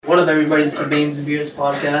What up, everybody? It's the Bains and Beers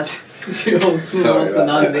podcast. Your host,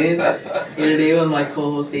 Anand Bains. Here today with my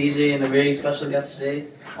co-host AJ and a very special guest today,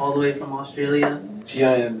 all the way from Australia.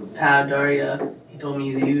 Pab Dharia. He told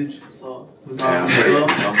me he's huge, so we brought him to the show.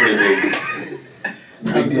 I'm pretty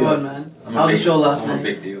big. How's it going, man? How's the show last night? I'm a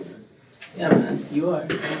big deal, man. Yeah, man. You are.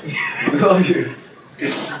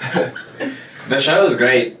 The show was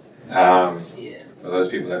great. Yeah. For those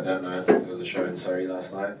people that don't know, there was a show in Surrey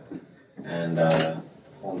last night, and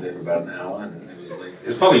performed there for about an hour, and it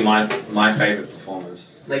was probably my favourite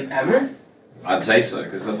performance. Like ever? I'd say so,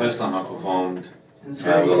 because the first time I performed In with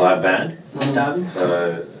Surrey? a live band. No stabbings?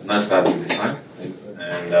 So no stabbings this time,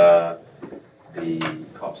 and the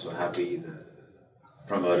cops were happy, the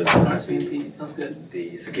promoters were happy, RCMP. That's good.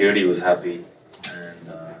 the security was happy, and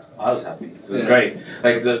I was happy. So it was great.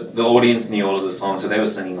 Like the audience knew all of the songs, so they were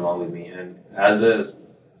singing along with me. And as a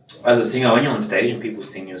singer, when you're on stage and people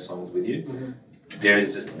sing your songs with you,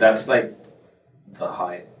 there's just that's like the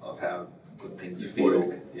height of how good things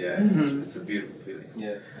feel. Yeah, it's a beautiful feeling.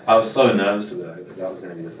 Yeah. I was so nervous about it because that was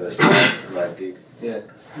going to be the first live gig. Yeah.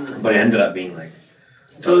 But it ended up being like.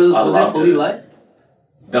 So was it fully live?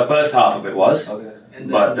 The first half of it was, Okay.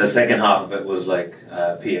 but the second half of it was like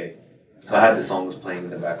PA. So I had the songs playing in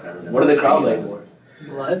the background. And What are the crowd like singing. for?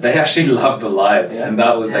 Live? They actually loved the live, Yeah. and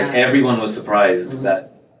that was like Yeah. everyone was surprised that,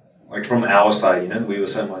 like from our side, we were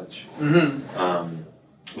so much,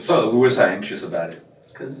 so we were so anxious about it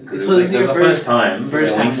Because because it was the first time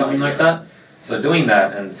doing something like that. So doing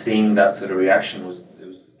that and seeing that sort of reaction was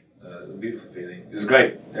a beautiful feeling. It was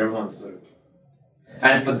great. Everyone sort of,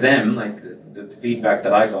 and for them, like the feedback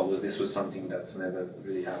that I got was this was something that's never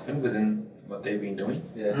really happened within what they've been doing.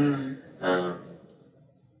 Yeah.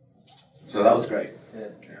 So that was great.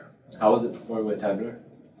 Yeah. How was it performing with Tabner?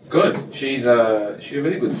 Good. She's a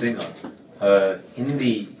really good singer. Her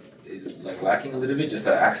Hindi is like lacking a little bit, just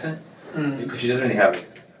her accent, because she doesn't really have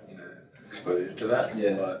exposure to that.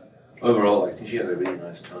 Yeah. But overall, I think she has a really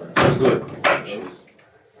nice tone. So it's good.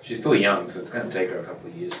 She's still young, so it's going to take her a couple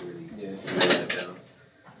of years to really nail it down.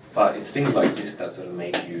 But it's things like this that sort of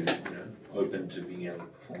make you, open to being able to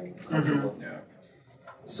perform comfortable. Yeah.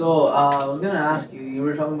 So I was gonna ask you. You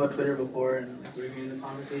were talking about Twitter before, and we were in the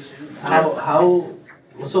conversation.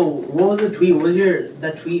 So what was the tweet? What was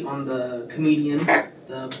that tweet on the comedian,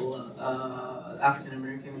 the African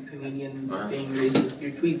American comedian being racist?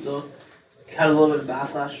 Your tweet had a little bit of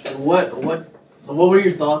backlash. Like what were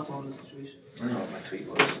your thoughts on the situation? I don't know what my tweet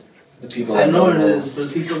was. The people I that know don't what it is, but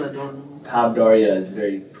the people that don't know. Pab Dharia is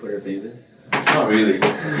very Twitter famous. Not really.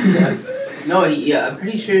 No, I'm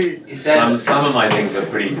pretty sure he said. Some of my things are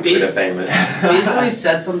pretty Twitter famous. Basically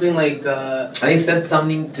said something like. I think it said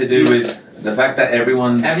something to do with the fact that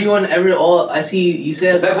I see you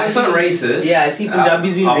said that we're so racist. Yeah, I see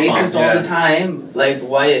Punjabis being racist all the time. Like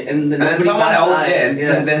why? And then someone else,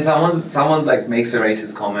 and then someone like makes a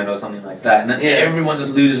racist comment or something like that, and then everyone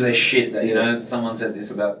just loses their shit that someone said this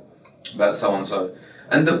about so and so.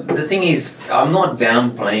 And the thing is, I'm not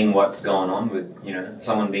downplaying what's going on with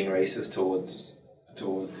someone being racist towards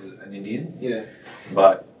an Indian. Yeah.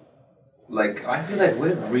 But like I feel like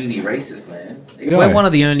we're really racist, man. We're one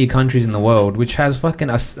of the only countries in the world which has fucking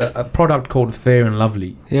a product called Fair and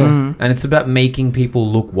Lovely. Yeah. And it's about making people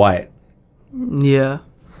look white. Yeah.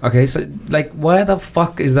 Okay, so like why the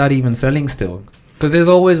fuck is that even selling still? Because there's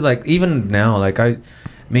always like, even now, like I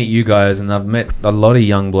meet you guys and I've met a lot of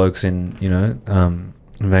young blokes in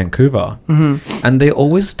Vancouver, and they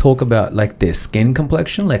always talk about like their skin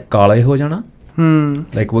complexion, like kale ho jana.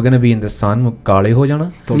 Like we're gonna be in the sun, kale ho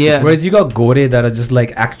jana. Yeah. Whereas you got gore that are just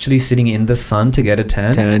like actually sitting in the sun to get a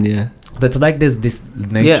tan. Yeah. That's like there's this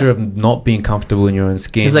nature of not being comfortable in your own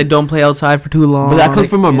skin. It's like don't play outside for too long. But that comes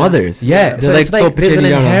from our mothers. Yeah, so like it's like there's an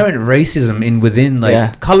inherent racism within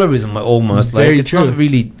like colorism almost. Like it's not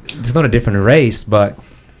really, it's not a different race, but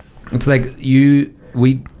it's like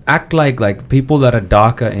we act like people that are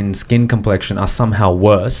darker in skin complexion are somehow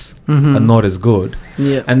worse and not as good.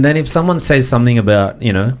 Yeah. And then if someone says something about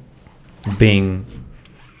being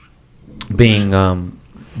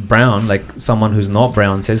brown, like someone who's not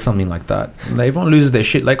brown says something like that, like, everyone loses their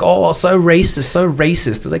shit. Like, oh, so racist.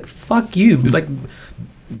 It's like, fuck you. Like,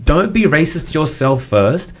 don't be racist to yourself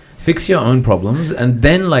first. Fix your own problems, and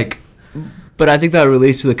then like. But I think that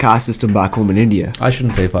relates to the caste system back home in India. I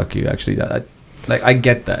shouldn't say fuck you. Actually, I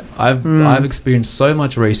get that. I've experienced so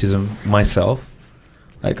much racism myself.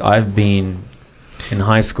 Like I've been in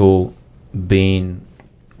high school, been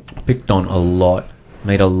picked on a lot.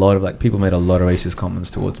 People made a lot of racist comments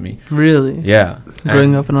towards me. Really? Yeah.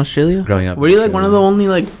 Growing up in Australia? Growing up. Were you like one of the only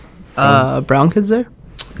like brown kids there?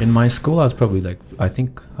 In my school, I was probably like, I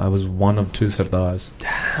think I was one of 2 Sardars.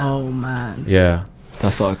 Oh man. Yeah.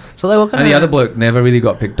 That sucks. So like, what kind And of the other bloke never really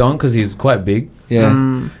got picked on because he's quite big. Yeah.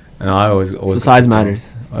 And I always So size matters.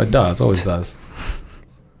 It does, always does.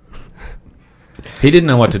 He didn't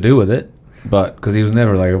know what to do with it, but because he was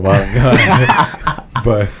never like a violent guy.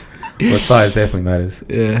 but size definitely matters.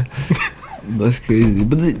 Yeah. That's crazy.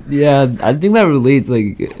 But yeah, I think that relates.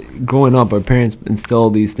 Like growing up, our parents instill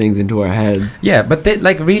these things into our heads. Yeah, but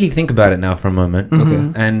like really think about it now for a moment.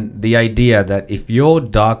 Okay. And the idea that if you're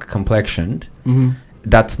dark complexioned,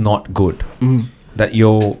 that's not good. That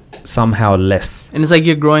you're somehow less. And it's like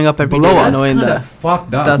you're growing up every Below day us. knowing that.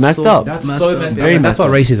 Fucked up. That's messed up. That's messed so up. messed up. Very And that's messed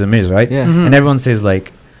what up. racism is, right? Yeah. And everyone says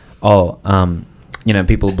like, oh, you know,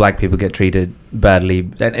 black people get treated badly,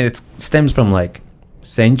 and it stems from like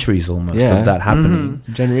centuries almost of that happening.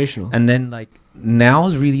 It's generational. And then like now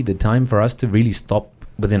is really the time for us to really stop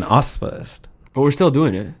within us first. But we're still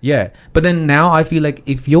doing it. Yeah, but then now I feel like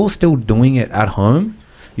if you're still doing it at home,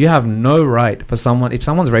 you have no right for someone. If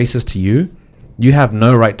someone's racist to you, you have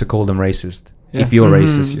no right to call them racist. Yeah. If you're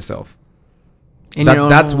racist yourself.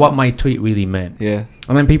 That's what my tweet really meant. Yeah.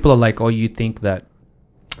 And then people are like, "Oh, you think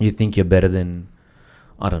you're better than,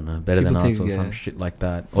 I don't know, better People than us think, or some yeah. shit like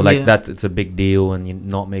that, or like it's a big deal, and you're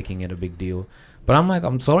not making it a big deal." But I'm like,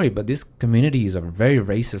 I'm sorry, but this community is a very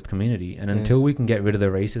racist community, and until we can get rid of the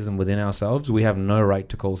racism within ourselves, we have no right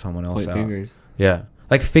to call someone else out. Fingers. Yeah,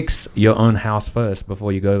 like fix your own house first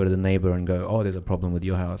before you go over to the neighbor and go, "Oh, there's a problem with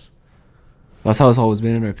your house." That's how it's always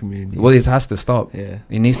been in our community. Well, it has to stop. Yeah.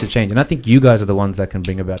 It needs to change, and I think you guys are the ones that can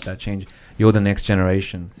bring about that change. You're the next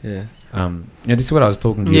generation. Yeah. This is what I was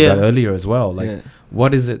talking to you about earlier as well. Like,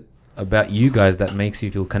 what is it about you guys that makes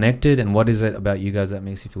you feel connected, and what is it about you guys that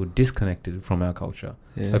makes you feel disconnected from our culture?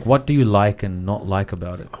 Yeah. Like, what do you like and not like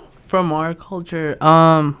about it? From our culture,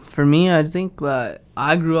 for me, I think that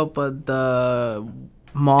I grew up with the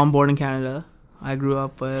mom born in Canada. I grew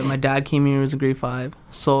up with my dad came here when he was in grade 5.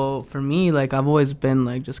 So for me, like I've always been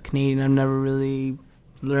like just Canadian. I've never really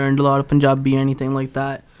learned a lot of Punjabi or anything like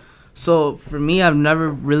that. So for me, I've never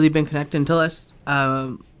really been connected until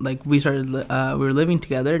we started. We were living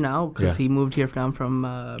together now because he moved here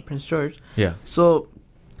from Prince George. Yeah. So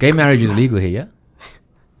gay marriage is legal here,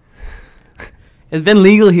 yeah? It's been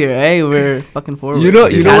legal here, eh? We're fucking forward. You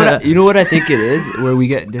know what I think it is where we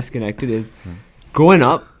get disconnected is growing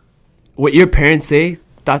up. What your parents say,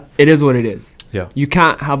 that it is what it is. Yeah. You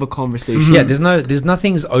can't have a conversation. Yeah, there's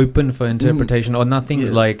nothing's open for interpretation, or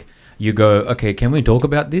nothing's like you go, okay, can we talk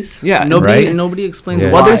about this? Yeah. Nobody explains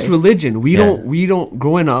why. Whether it's religion, we don't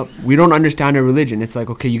growing up, we don't understand our religion. It's like,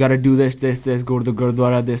 okay, you got to do this, go to the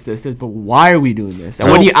Gurdwara, this. But why are we doing this?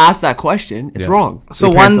 And when you ask that question, it's wrong.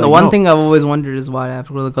 So one thing I've always wondered is why I have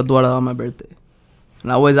to go to the Gurdwara on my birthday.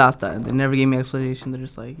 And I always ask that, and they never gave me an explanation. They're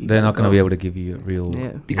just like... They're not going to be able to give you a real...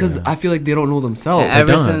 Yeah. Because I feel like they don't know themselves. Yeah,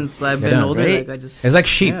 ever since I've been older, like I just... It's like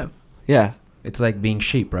sheep. Yeah. It's like being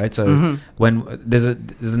sheep, right? So when there's a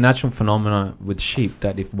natural phenomenon with sheep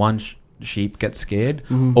that if one sheep gets scared,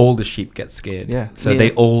 all the sheep get scared. Yeah. So they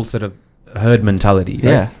all sort of herd mentality. Right?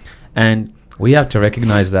 Yeah. And we have to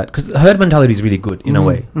recognize that because herd mentality is really good in a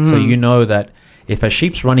way. So you know that if a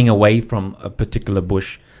sheep's running away from a particular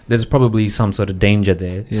bush, there's probably some sort of danger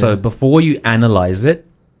there. Yeah. So before you analyze it,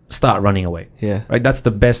 start running away. Yeah. Right? That's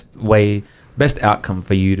the best outcome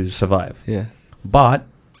for you to survive. Yeah. But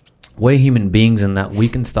we're human beings in that we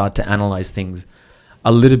can start to analyze things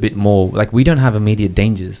a little bit more. Like we don't have immediate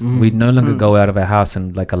dangers. We no longer go out of our house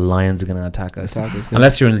and like a lion's going to attack us.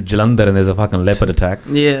 Unless you're in Jalandhar and there's a fucking leopard attack.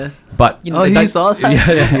 Yeah. But you know, you saw that?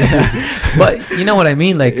 Yeah. But you know what I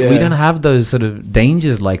mean? Like we don't have those sort of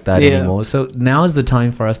dangers like that anymore. So now is the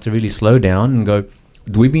time for us to really slow down and go,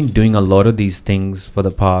 we've been doing a lot of these things for the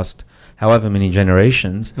past however many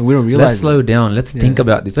generations. And we don't realize Let's slow down. Let's think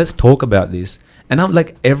about this. Let's talk about this. And I'm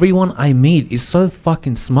like, everyone I meet is so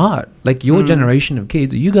fucking smart. Like your generation of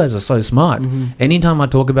kids, you guys are so smart. Anytime I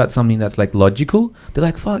talk about something that's like logical, they're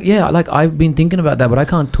like, fuck yeah, like I've been thinking about that, but I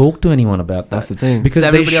can't talk to anyone about that. That's the thing. Because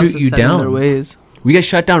they shoot you down. Their ways. We get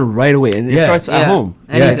shut down right away, and it starts at home.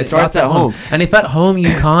 Yeah, it starts at home. And if at home you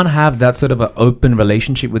can't have that sort of an open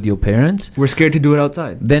relationship with your parents, we're scared to do it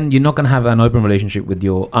outside. Then you're not going to have an open relationship with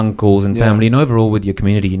your uncles and family, and overall with your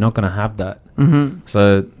community, you're not going to have that.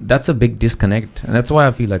 So that's a big disconnect, and that's why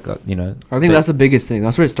I feel like I think that's the biggest thing.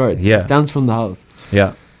 That's where it starts. Yeah, it stems from the house.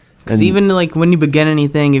 Yeah. Because even like when you begin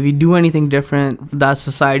anything, if you do anything different, that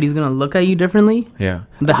society's gonna look at you differently. Yeah,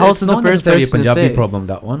 the house is the first person a Punjabi to say. problem.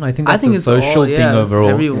 That one, I think that's a social thing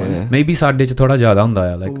overall. Maybe sadde ch thoda zyada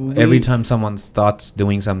hunda hai. Like every time someone starts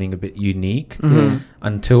doing something a bit unique,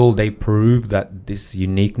 until they prove that this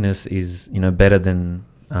uniqueness is better than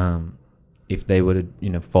if they were to, you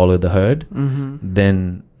know, follow the herd, Mm-hmm.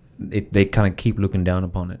 then they kind of keep looking down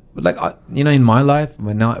upon it. But like, you know, in my life,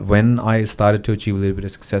 when I started to achieve a little bit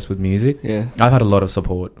of success with music, Yeah. I've had a lot of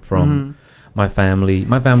support from my family.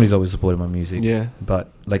 My family's always supported my music. Yeah.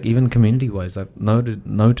 But like, even community wise, I've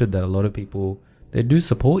noted that a lot of people, they do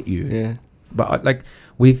support you. Yeah. But like,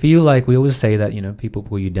 we feel like we always say that, you know, people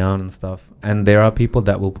pull you down and stuff, and there are people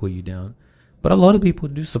that will pull you down, but a lot of people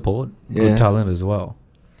do support good talent as well.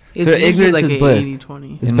 It's So usually ignorance like is a bliss.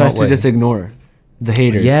 80-20. It's In best what to just way? ignore the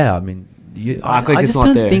haters. Yeah, I mean, Act like I it's just not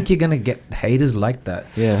don't there. think you're gonna get haters like that.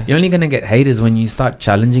 Yeah. You're only gonna get haters when you start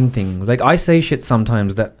challenging things. Like, I say shit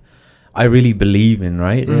sometimes that I really believe in,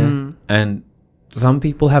 right? Mhm. And some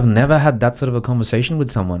people have never had that sort of a conversation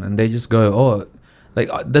with someone, and they just go, "Oh," like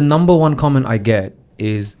the number one comment I get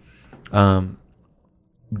is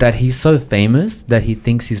that he's so famous that he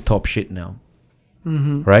thinks he's top shit now,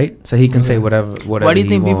 Mhm. right? So he can say Okay. whatever. Why do you he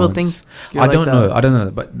think people wants. think? I don't know. I don't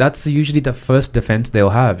know. But that's usually the first defense they'll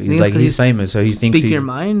have. Think Is it's like 'cause he's famous, so he thinks Speak he's. your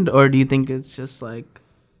mind, or do you think it's just like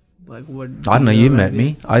what? I don't know. You've met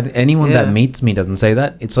me. Anyone Yeah. that meets me doesn't say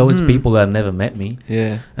that. It's always Mhm. people that have never met me,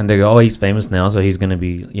 Yeah. and they go, "Oh, he's famous now, so he's gonna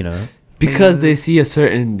be, you know." Because they see a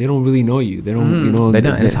certain, they don't really know you. They don't, you know. They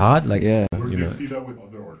don't. It's hard. Like, Yeah. Or do you you know, see that with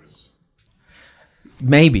other artists?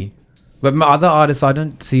 maybe, but my other artists, I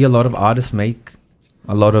don't see a lot of artists make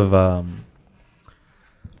a lot of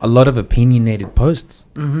opinionated posts.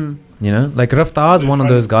 Mm-hmm. You know, like Raftar's one of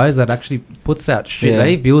those guys that actually puts out shit. Yeah.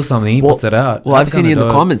 He feels something, he Well- puts it out. Well, I've That's seen you in kinda the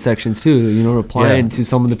dope. comment sections too. You know, replying Yeah. to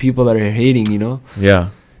some of the people that are hating. You know, Yeah,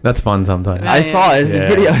 that's fun sometimes. Yeah, I saw it. It's yeah.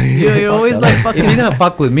 pretty. You're always like If fucking. you're gonna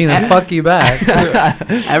fuck with me, then fuck you back.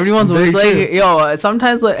 Everyone's always Very like, yo.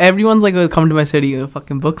 Sometimes like everyone's like, come to my city, you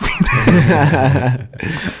fucking book me.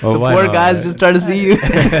 Oh, The why poor not? guys just try to see you.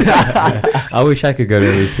 I wish I could go to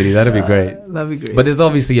every city. That'd be great. That'd be great. But there's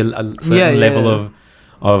obviously a certain Yeah, level yeah.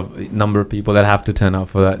 of number of people that have to turn up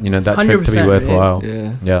for that. You know, that trip to be 100%, worthwhile.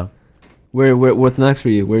 Yeah. Yeah. Where what's next for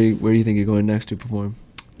you? Where do you think you're going next to perform?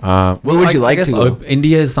 Where would you like to go?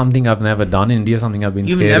 India is something I've never done. India is something I've been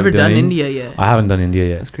You've scared never of done doing. India yet. I haven't done India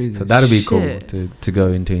yet. That's crazy. So that'd be cool Shit. to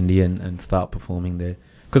go into India and start performing there.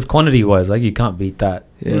 Because quantity wise, like, you can't beat that.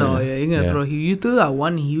 Yeah. No, yeah, you're gonna Yeah. throw. You threw that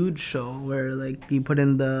one huge show where like you put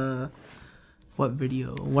in the what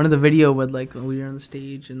video? One of the video with like we were on the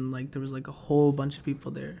stage and like there was like a whole bunch of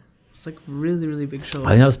people there. It's like really really big show.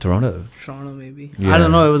 I think that was Toronto. Toronto maybe. Yeah, I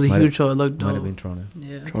don't know. It was a might huge have- show. It looked Might have dope. been Toronto.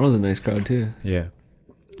 Yeah. Toronto's a nice crowd too. Yeah.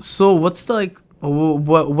 So what's the, like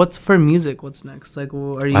what's for music? What's next? Like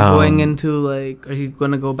are you going into like are you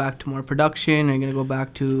gonna go back to more production? Are you gonna go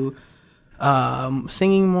back to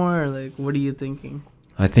singing more? Or like what are you thinking?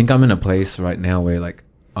 I think I'm in a place right now where like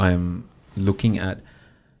I'm looking at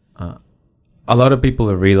a lot of people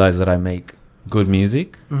have realized that I make good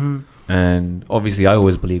music, Mm-hmm. and obviously I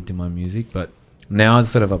always believed in my music, but now it's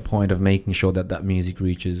sort of a point of making sure that music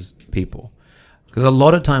reaches people. Because a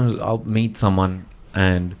lot of times I'll meet someone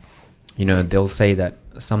and, you know, they'll say that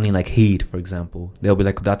something like Heat, for example, they'll be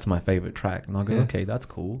like, that's my favorite track, and I'll go, Yeah. okay, that's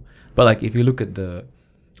cool. But like, if you look at the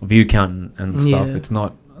view count and stuff, Yeah. it's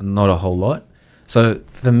not a whole lot. So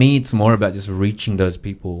for me, it's more about just reaching those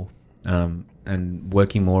people and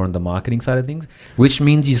working more on the marketing side of things, which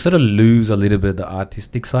means you sort of lose a little bit of the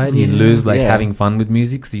artistic side. You Yeah. lose like Yeah. having fun with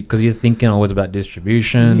music because you're thinking always about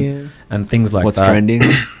distribution Yeah. and things like What's that. trending?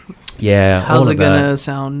 Yeah, How's all it of that. gonna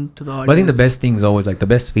sound to the audience? But I think the best thing is always like the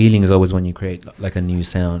best feeling is always when you create like a new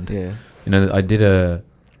sound. Yeah. You know,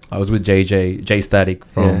 I was with J Static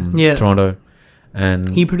from Yeah. Toronto, and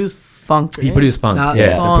He produced funk. he right? produced funk. That Yeah,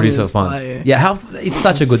 the song producer is of funk. fire. Yeah, it's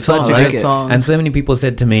such a good Such song. a right? good song. And so many people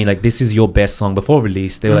said to me like, "This is your best song." Before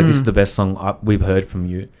release, they were like, "This is Mhm. the best song we've heard from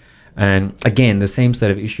you." And again, the same set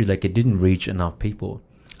of issues. Like, it didn't reach enough people.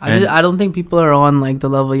 I don't think people are on like the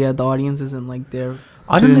level yet. The audience isn't like there.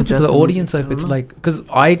 I don't to know if it's adjust the the audience or music, if I it's don't know. like, because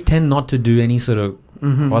I tend not to do any sort of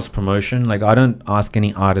Mhm. cross promotion. Like, I don't ask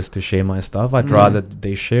any artist to share my stuff. I'd Mhm. rather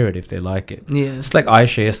they share it if they like it. Yeah. It's like I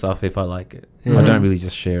share stuff if I like it. I Yeah. don't really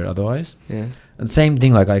just share it otherwise. Yeah. And same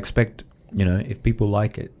thing, like I expect, you know, if people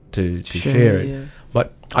like it to share it. Yeah.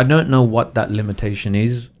 But I don't know what that limitation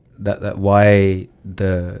is. That why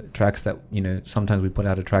the tracks that, you know, sometimes we put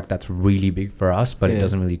out a track that's really big for us, but it Yeah.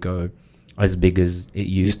 doesn't really go as big as it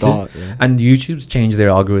You used to. thought, yeah. And YouTube's changed their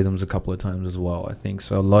algorithms a couple of times as well, I think.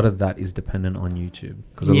 So a lot of that is dependent on YouTube,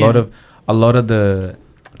 because Yeah. a lot of the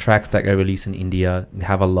tracks that get released in India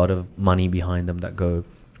have a lot of money behind them that go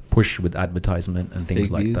push with advertisement and things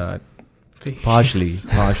Fake like views? that. Partially.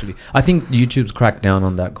 I think YouTube's cracked down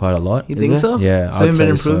on that quite a lot. You Is think it? so? Yeah, So I'd you've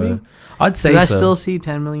been say so. improving? I'd say I so. still see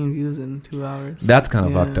 10 million views in 2 hours. That's kind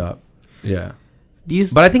of Yeah. fucked up. Yeah.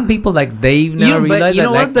 But I think people like they've now realized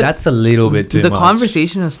that like, that's a little bit too much. The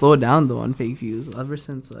conversation has slowed down though on fake views ever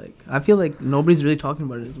since like I feel like nobody's really talking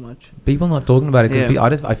about it as much. People not talking about it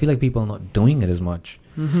because I feel like people are not doing it as much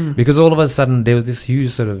because all of a sudden there was this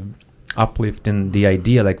huge sort of uplift in the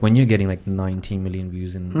idea like when you're getting like 19 million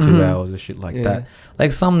views in 2 hours or shit like that,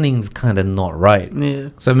 like something's kind of not right. Yeah.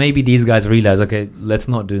 So maybe these guys realize, okay, let's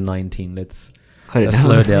not do 19. Let's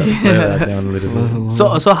slow that down a little bit.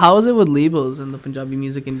 So how is it with labels in the Punjabi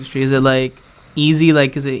music industry? Is it like easy?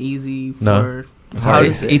 Like, is it easy for? No, how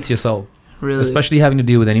does it eats your soul. Really? Especially having to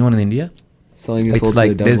deal with anyone in India. Selling your soul It's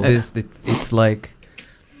like to the devil. it's like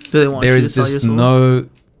Do they want there you to is sell your just soul? no.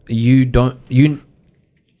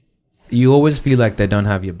 You always feel like they don't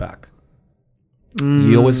have your back.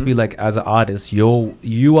 You always feel like as an artist,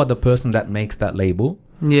 you are the person that makes that label.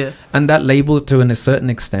 Yeah. And that label, to a certain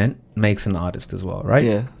extent, makes an artist as well, right?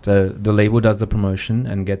 Yeah. So the label does the promotion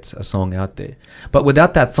and gets a song out there. But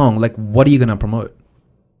without that song, like, what are you gonna promote?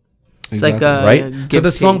 It's like right. So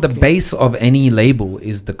the song, the base of any label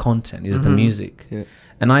is the content, is the music. Yeah.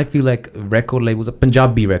 And I feel like record labels,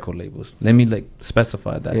 Punjabi record labels, let me like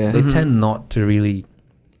specify that. Yeah. They tend not to really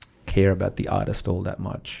care about the artist all that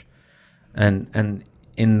much. And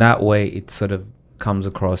in that way, it sort of comes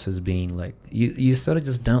across as being like you sort of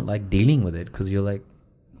just don't like dealing with it because you're like,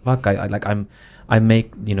 fuck, I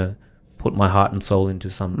make, you know, put my heart and soul into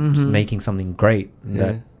making something great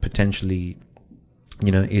that potentially,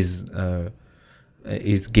 you know, is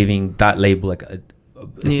giving that label like a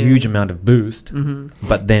huge amount of boost,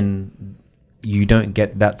 but then you don't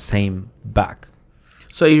get that same back.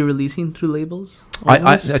 So are you releasing through labels?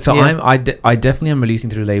 I definitely am releasing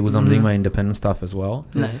through labels. I'm doing my independent stuff as well.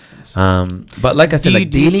 Nice. But like I said, like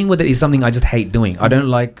dealing with it is something I just hate doing. I don't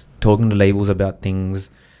like talking to labels about things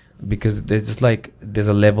because there's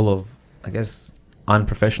a level of, I guess,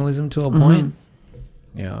 unprofessionalism to a point.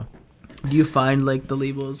 Yeah. Do you find like the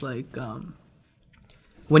labels like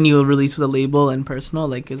when you release with a label and personal,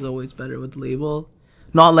 like is always better with the label?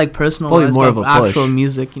 Not like personal, probably more of a actual push.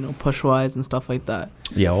 Music, you know, push wise and stuff like that.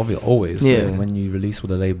 Yeah, always. Yeah. Like, when you release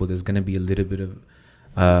with a label, there's going to be a little bit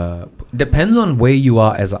of depends on where you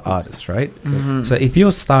are as an artist, right? So if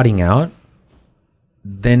you're starting out,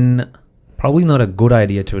 then probably not a good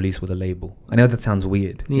idea to release with a label. I know that sounds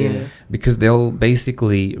weird. Yeah. Because they'll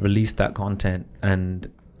basically release that content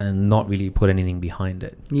and not really put anything behind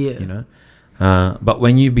it. Yeah. You know? But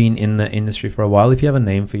when you've been in the industry for a while, if you have a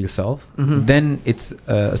name for yourself, then it's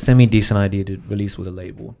a semi-decent idea to release with a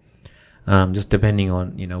label. Just depending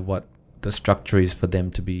on, you know, what the structure is for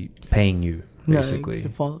them to be paying you, basically. Yeah,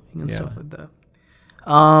 following and stuff like that.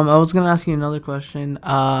 I was going to ask you another question.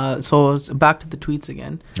 So it's back to the tweets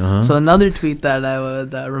again. So another tweet that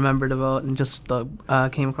I remembered about and just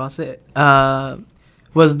came across it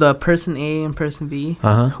was the person A and person B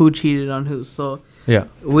who cheated on who. So yeah,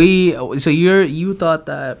 you thought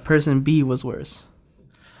that person B was worse.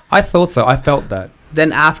 I thought so. I felt that.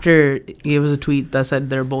 Then after it was a tweet that said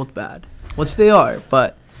they're both bad, which they are.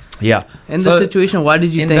 But yeah, in the situation, why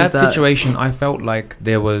did you think that? In that situation, I felt like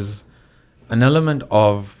there was an element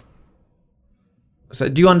of. So,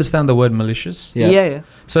 do you understand the word malicious? Yeah.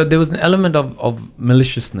 So there was an element of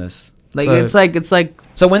maliciousness. Like so, it's like.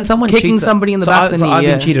 So when someone kicking cheats, somebody in the back of the knee. I've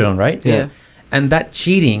been cheated on, right? Yeah. And that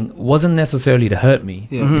cheating wasn't necessarily to hurt me,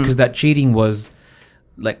 because that cheating was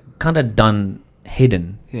like kind of done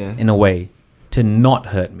hidden in a way to not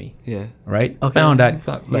hurt me. Yeah. Right. Okay. Found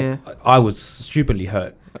out like I was stupidly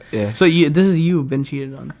hurt. Yeah. So this is you've been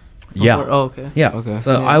cheated on. Yeah. Oh, okay. Yeah. Okay.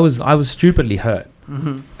 So I was stupidly hurt.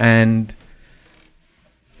 And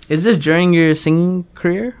is this during your singing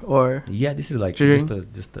career or? Yeah, this is like just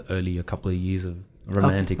the early a couple of years of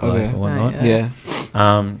romantic life or whatnot. Yeah.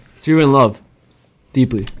 So you were in love.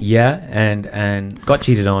 Deeply. Yeah, and got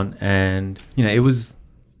cheated on, and you know I was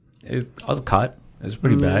cut. It was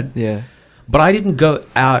pretty bad. Yeah. But I didn't go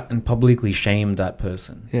out and publicly shame that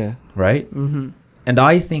person. Yeah. Right? And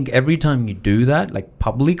I think every time you do that, like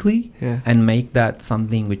publicly, and make that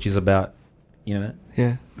something which is about, you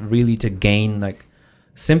know, really to gain like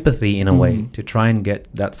sympathy in a way, to try and get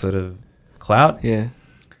that sort of clout. Yeah.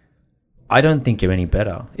 I don't think you're any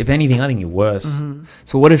better. If anything, I think you're worse.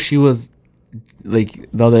 So what if she was like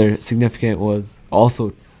the other significant was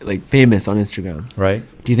also like famous on Instagram, right?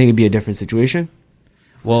 Do you think it'd be a different situation?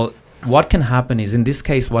 Well, what can happen is in this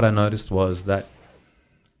case, what I noticed was that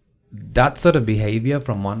sort of behavior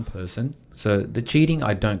from one person. So the cheating,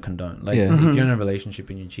 I don't condone. Like if you're in a relationship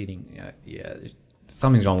and you're cheating,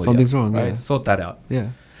 something's wrong with you. Something's wrong, right? Sort that out. Yeah.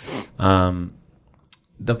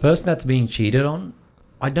 The person that's being cheated on,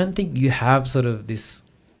 I don't think you have sort of this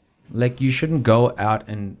Like, you shouldn't go out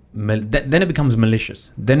and then it becomes malicious.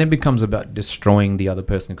 Then it becomes about destroying the other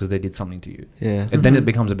person because they did something to you. Yeah. And then it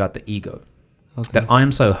becomes about the ego. Okay. That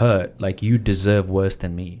I'm so hurt, like, you deserve worse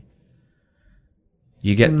than me.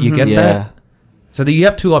 You get Yeah. that? So you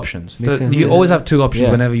have two options. Makes sense. You always have two options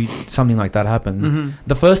Yeah. whenever something like that happens.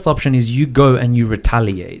 The first option is you go and you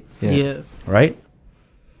retaliate, Yeah. right?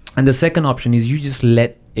 And the second option is you just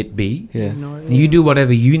let it be. Yeah. Ignore it, You do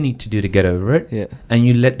whatever you need to do to get over it. Yeah. And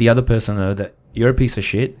you let the other person know that you're a piece of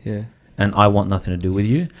shit Yeah. and I want nothing to do with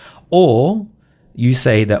you. Or you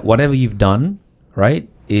say that whatever you've done, right,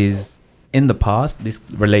 is in the past, this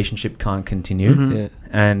relationship can't continue. Yeah.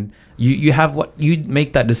 And you have what you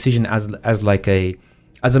make that decision as like a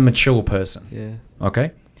mature person. Yeah.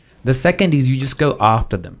 Okay. The second is you just go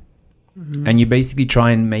after them, and you basically try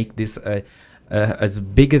and make this as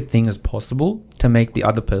big a thing as possible to make the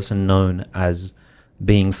other person known as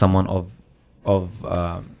being someone of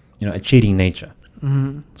a cheating nature.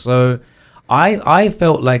 So I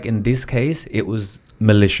felt like in this case it was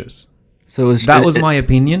malicious. So That was my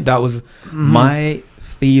opinion. That was my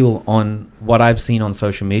feel on what I've seen on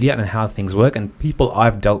social media and how things work and people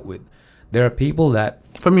I've dealt with. There are people that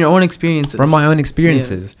from your own experiences. From my own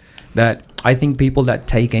experiences, that I think people that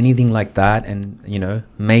take anything like that and, you know,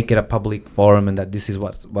 make it a public forum and that this is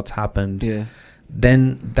what's happened, Yeah.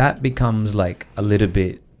 then that becomes like a little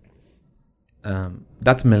bit,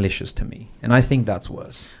 that's malicious to me. And I think that's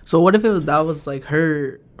worse. So what if that was like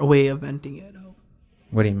her way of venting it out?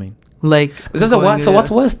 What do you mean? Like, So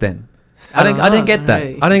what's worse then? I don't get that.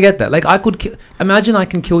 Right. I don't get that. Like, I could imagine I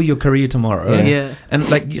can kill your career tomorrow. Yeah. And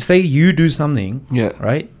like, say you do something, Yeah.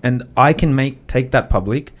 right? And I can take that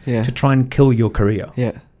public Yeah. to try and kill your career,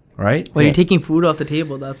 Yeah. right? When Yeah. you're taking food off the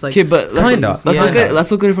table, that's like Okay, but Kinda.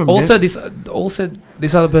 let's look at it from Also, this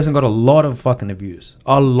other person got a lot of fucking abuse,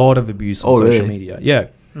 a lot of abuse on social really? media. Yeah,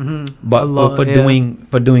 A but lot, for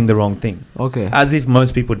doing the wrong thing, Okay. as if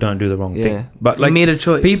most people don't do the wrong Yeah. thing. But you like, made a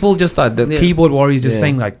choice. people just like the Yeah. keyboard warriors just Yeah.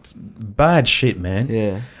 saying like bad shit, man.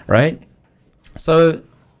 Yeah. Right? So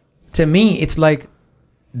to me, it's like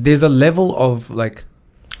there's a level of like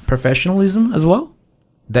professionalism as well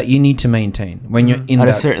that you need to maintain when you're in At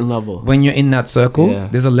a that certain level. when you're in that circle. Yeah.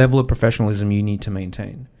 There's a level of professionalism you need to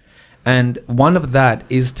maintain, and one of that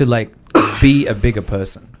is to like be a bigger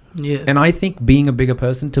person. Yeah. And I think being a bigger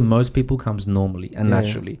person to most people comes normally and Yeah.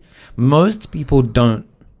 naturally. Most people don't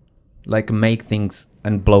like make things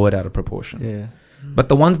and blow it out of proportion. Yeah. But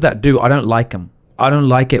the ones that do, I don't like them. I don't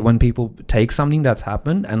like it when people take something that's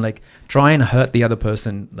happened and like try and hurt the other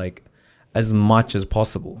person like as much as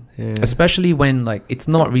possible. Yeah. Especially when like it's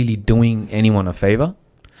not really doing anyone a favor.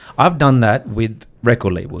 I've done that with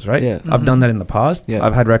record labels, right? Yeah. I've done that in the past. Yeah.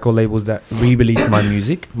 I've had record labels that re-released my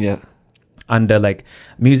music Yeah. under like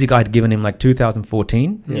music I'd given him like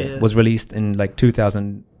 2014 Yeah. was released in like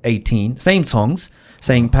 2018. Same songs,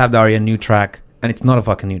 saying Dharia new track, and it's not a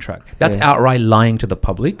fucking new track. That's Yeah. outright lying to the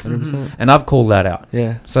public, 100%. and I've called that out.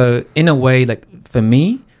 Yeah. So in a way, like for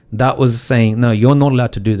me, that was saying no, you're not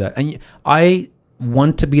allowed to do that. And I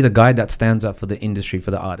want to be the guy that stands up for the industry,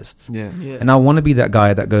 for the artists. Yeah. Yeah. And I want to be that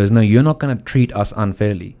guy that goes, no, you're not going to treat us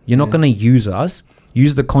unfairly. You're not Yeah. going to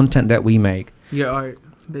use the content that we make Your art,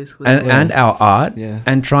 basically. and our art Yeah.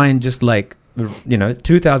 and try and just like, you know,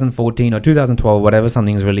 2014 or 2012, whatever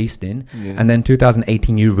something's released in, Yeah. and then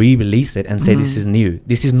 2018 you re-release it and say this is new.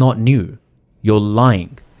 This is not new. You're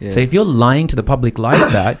lying. Yeah. So if you're lying to the public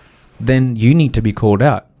like that, then you need to be called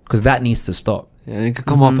out because that needs to stop. Yeah, and it could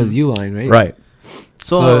come off as you lying, right? Right.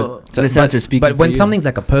 so This answer speaking but for when you. something's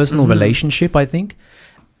like a personal relationship, I think,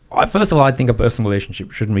 first of all, I think a personal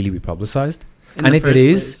relationship shouldn't really be publicized. in And the if it first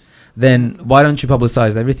is, place. then why don't you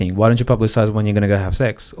publicize everything? Why don't you publicize when you're going to go have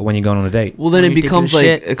sex or when you're going on a date? Well, then When it you take becomes the like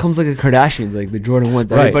shit. it comes like a Kardashians, like the Jordan ones.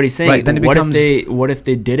 Right. Everybody's saying, Right, then it what becomes- if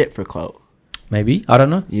they did it for clout? Maybe. I don't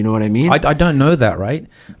know. You know what I mean? I don't know that, right?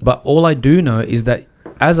 But all I do know is that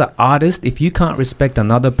as an artist, if you can't respect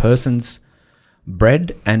another person's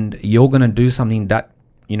bread and you're going to do something that,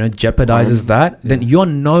 you know, jeopardizes that, then you're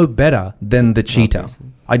no better than the cheater.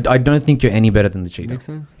 person. I don't think you're any better than the cheater. Makes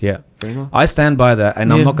sense. Yeah. Fair enough. I stand by that,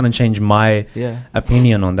 and I'm Yeah. not going to change my Yeah.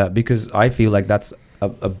 opinion on that because I feel like that's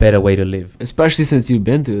a better way to live. Especially since you've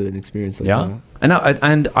been through an experience like Yeah. that.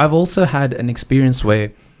 And I've also had an experience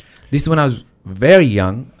where this is when I was very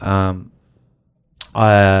young.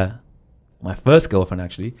 My first girlfriend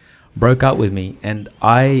actually broke up with me, and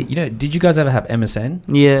did you guys ever have MSN?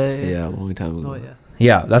 Yeah. Yeah, a long time ago. Oh yeah.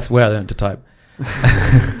 Yeah, that's where I learned to type.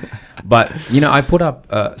 But I put up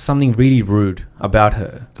something really rude about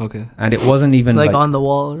her, Okay. and it wasn't even like on the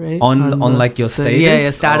wall, right? on like your status. Yeah,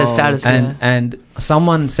 status. And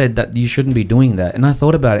someone said that you shouldn't be doing that, and I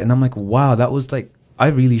thought about it, and I'm like, wow, that was like, I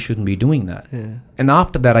really shouldn't be doing that. Yeah. And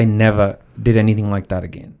after that, I never did anything like that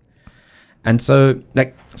again. And so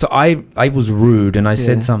I was rude, and I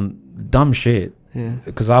said some dumb shit. Yeah.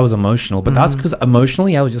 Because I was emotional, but that's because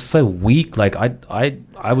emotionally I was just so weak. Like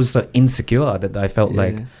I was so insecure that I felt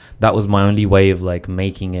like that was my only way of like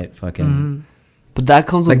making it fucking. But that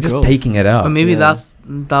comes like with just growth. taking it out. But maybe that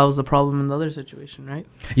was the problem in the other situation, right?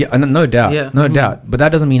 Yeah, no doubt, Yeah. no doubt. But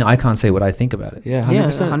that doesn't mean I can't say what I think about it. Yeah, 100%.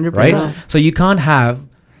 Yeah, 100%. Right. So you can't have,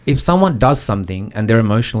 if someone does something and they're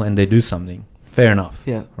emotional and they do something, fair enough.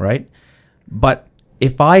 Yeah. Right. But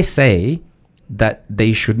if I say that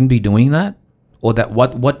they shouldn't be doing that, or that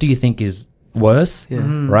what do you think is worse? Yeah.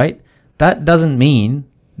 Right. That doesn't mean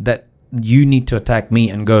that you need to attack me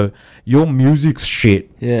and go, your music's shit.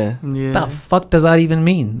 Yeah. Yeah. The fuck does that even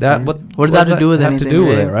mean? That what does that have to do with have anything, to do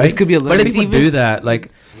with right? it, right? This could be a But learning. people do that, like,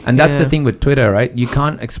 and that's the thing with Twitter, right? You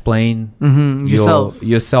can't explain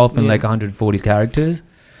yourself in like 140 characters,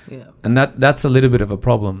 and that's a little bit of a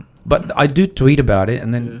problem. But I do tweet about it,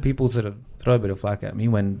 and then people sort of throw a bit of flack at me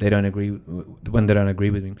when they don't agree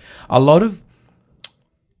with me. A lot of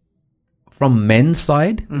from men's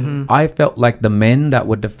side, I felt like the men that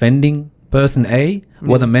were defending person A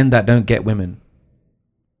were the men that don't get women.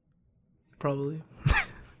 Probably.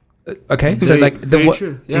 Okay, so like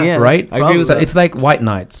true. Yeah. right. I agree with So that. it's like white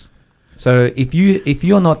knights. So if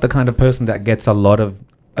you're not the kind of person that gets a lot of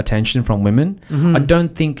attention from women, I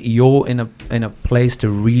don't think you're in a place to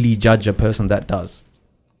really judge a person that does.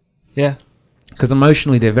 Yeah. Because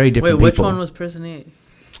emotionally they're very different Wait, which people. one was person A?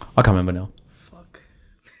 I can't remember now. Fuck.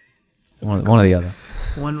 One or the other.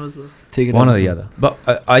 One was. Take it One as or a- the other. But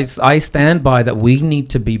I stand by that. We need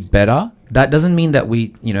to be better. That doesn't mean that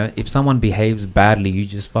we, if someone behaves badly, you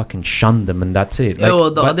just fucking shun them and that's it. Yeah, well,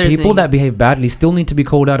 the but other people thing- that behave badly still need to be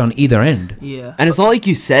called out on either end. Yeah. And it's not like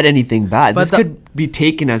you said anything bad. But This could be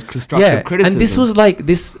taken as constructive criticism. and this was like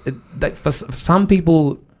this, like for some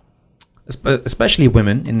people, especially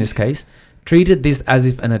women in this case, treated this as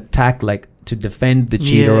if an attack, like to defend the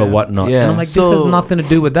cheater or whatnot. Yeah. And I'm like, this has nothing to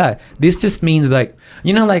do with that. This just means like,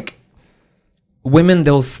 like women,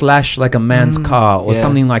 they'll slash like a man's car or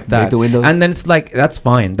something like that. Break the windows. And then it's like, that's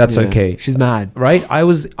fine. That's Yeah. okay. She's mad. Right? I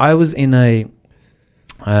was in a,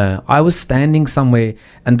 I was standing somewhere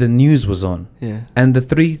and the news was on. Yeah. And the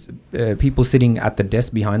three people sitting at the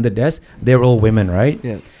desk, behind the desk, they're all women, right?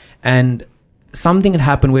 Yeah. And something had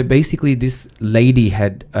happened where basically this lady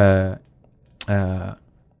had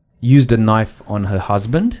used a knife on her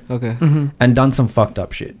husband Okay. and done some fucked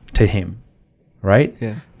up shit to him, right?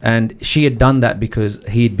 Yeah. And she had done that because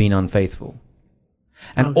he'd been unfaithful.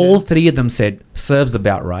 And all three of them said, serves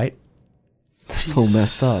about right. So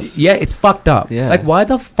messed up. Yeah, it's fucked up. Yeah. Like, why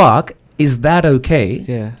the fuck is that okay?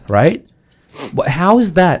 Yeah. Right? How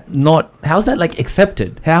is that like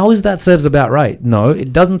accepted? How is that serves about right? No,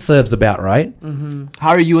 it doesn't serves about right. How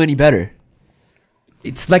are you any better?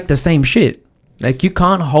 It's like the same shit. Like, you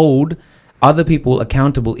can't hold other people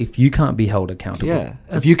accountable if you can't be held accountable. Yeah.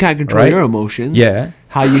 If you can't control right? your emotions, Yeah.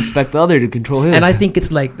 how you expect the other to control his? And I think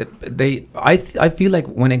it's like I feel like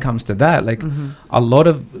when it comes to that, like a lot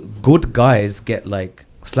of good guys get like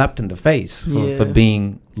slapped in the face for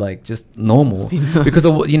being like just normal because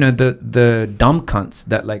of the dumb cunts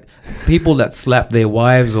that like people that slap their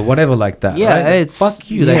wives or whatever like that. Yeah, right? Like, it's- fuck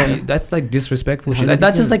you. yeah. Like, that's like disrespectful shit. Like,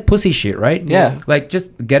 that's just like pussy shit, right? Yeah. Like, just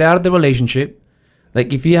get out of the relationship.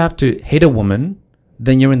 Like, if you have to hit a woman,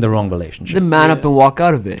 then you're in the wrong relationship. then man up and walk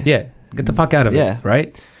out of it. Yeah, get the fuck out of Yeah. it,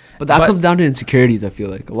 right? But that But- comes down to insecurities. I feel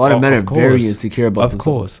like a lot of men are very insecure about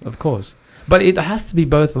themselves. Of course. But it has to be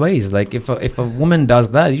both ways. Like, if a woman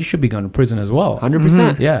does that, you should be going to prison as well.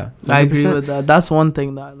 100%. Yeah. I agree 100%. with that. That's one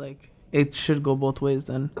thing that like it should go both ways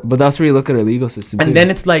then. But that's where you look at our legal system. too. And then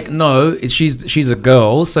it's like, no, she's a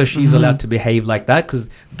girl, so she's allowed to behave like that because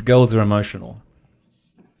the girls are emotional.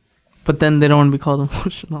 But then they don't want to be called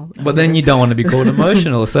emotional. But then you don't want to be called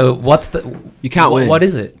emotional. So what's the? you can't win. What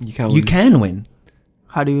is it? You can't You win. can win.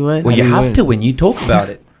 How do you win? Well, How you do you have win? to win. You talk about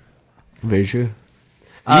it. Very true.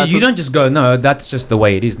 You don't just go, no, that's just the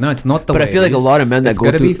way it is. No, it's not the way But I feel it like a is. lot of men that It's go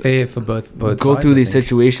got to be through fair for both go sides, through I these think.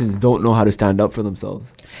 situations don't know how to stand up for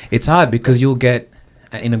themselves. It's hard because you'll get,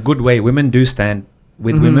 in a good way, women do stand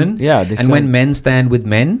with women. Yeah, they And when men stand with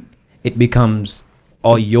men, it becomes,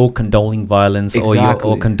 oh, you're condoning violence or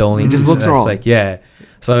Exactly. condoning. It just looks it's wrong. Like, yeah.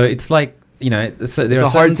 So it's like, there It's are a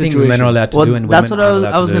hard certain things men situation. are allowed to Well, do and that's women what aren't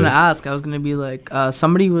allowed I was to gonna do. ask. I was gonna be like,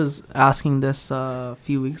 somebody was asking this a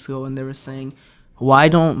few weeks ago, and they were saying, why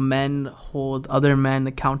don't men hold other men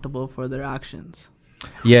accountable for their actions?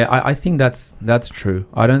 Yeah, I think that's true.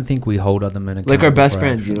 I don't think we hold other men accountable. Like our best for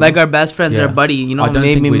friends, actions. you know? Like our best friends Yeah. or buddy, you know, I don't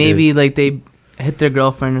think we maybe do. like they hit their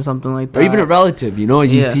girlfriend or something like that. Or even a relative, you know,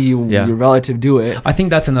 you Yeah. see Yeah. your relative do it. I think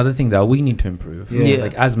that's another thing that we need to improve. Yeah. Yeah.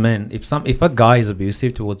 Like as men, if a guy is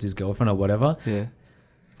abusive towards his girlfriend or whatever, Yeah.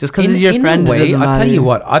 Just because he's your friend, in a way, it doesn't I tell you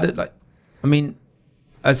matter. what, I mean,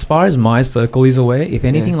 as far as my circle is aware, if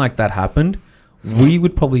anything like that happened, we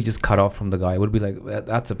would probably just cut off from the guy. It would be like,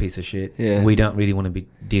 that's a piece of shit. Yeah. We don't really want to be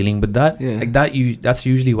dealing with that. Yeah. Like that, that's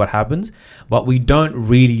usually what happens. But we don't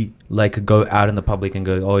really like go out in the public and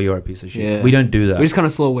go, oh, you're a piece of shit. Yeah. We don't do that. We just kind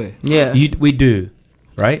of slow away. Yeah. We do,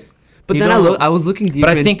 right? But You then don't- I was looking deeper.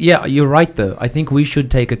 But I think, yeah, you're right though. I think we should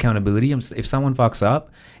take accountability. If someone fucks up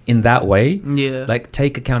in that way, Yeah. like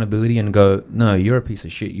take accountability and go, no, you're a piece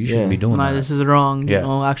of shit. You shouldn't Yeah. be doing Nah, that. this is wrong. Yeah. You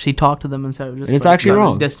know, actually talk to them instead of just. And it's actually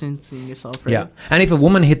wrong. Distancing yourself. Right? Yeah. And if a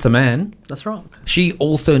woman hits a man, That's wrong. she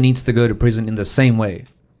also needs to go to prison in the same way.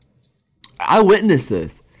 I witnessed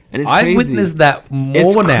this, and it's I've crazy. witnessed that more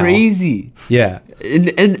It's now. crazy. Yeah.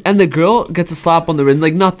 And the girl gets a slap on the wrist,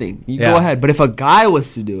 like nothing. You Yeah. go ahead. But if a guy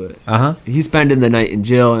was to do it, Uh-huh. he's spending the night in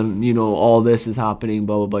jail, and you know all this is happening.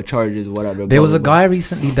 Blah blah blah. Charges, whatever. There blah, was a blah, guy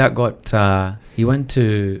recently that got, he went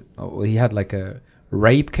to, he had like a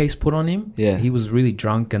rape case put on him. Yeah. He was really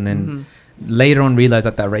drunk and then Mm-hmm. later on realized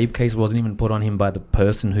that rape case wasn't even put on him by the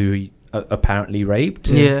person who he apparently raped.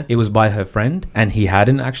 Yeah. It was by her friend, and he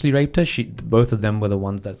hadn't actually raped her. Both of them were the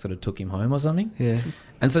ones that sort of took him home or something. blah. Yeah.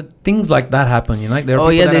 And so things like that happen. You know, like there are Oh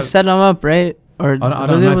people yeah, that they have- set him up, right? Or I don't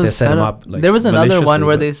whether know it if they was set him up, like, there was another one maliciously,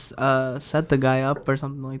 where but- they set the guy up or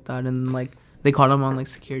something like that, and like they caught him on like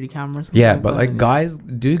security cameras. Yeah, but like that. guys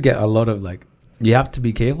do get a lot of like. You have to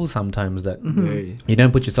be careful sometimes that Mhm. Very. you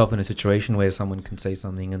don't put yourself in a situation where someone can say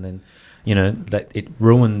something and then, you know, that it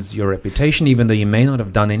ruins your reputation, even though you may not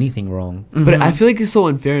have done anything wrong. But I Mhm. feel like it's so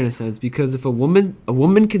unfair in a sense because if a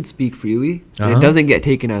woman can speak freely, and Uh-huh. it doesn't get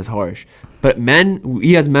taken as harsh. But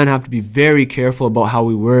we as men have to be very careful about how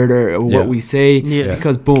we word or Yeah. what we say Yeah.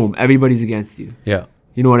 because boom, everybody's against you. Yeah,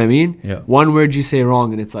 You know what I mean? yeah, One word you say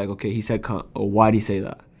wrong and it's like, okay, he said cunt. Oh, why'd he say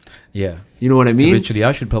that? yeah. You know what I mean? Literally,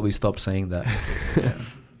 I should probably stop saying that.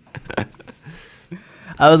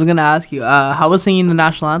 I was gonna ask you, how was singing the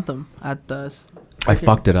national anthem at the? I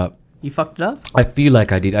fucked it up. You fucked it up. I feel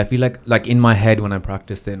like I did. I feel like in my head when I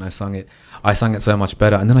practiced it and I sung it so much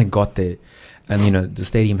better. And then I got there, and you know the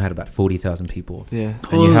stadium had about 40,000 people. Yeah.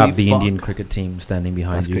 And you have Holy the fuck. Indian cricket team standing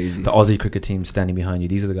behind That's you, crazy. the Aussie cricket team standing behind you.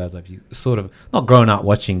 These are the guys like you sort of not grown up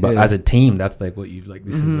watching, but Yeah. as a team, that's like what you like.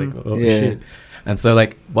 This is like oh Yeah. shit. And so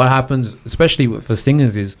like what happens, especially for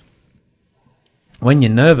singers, is when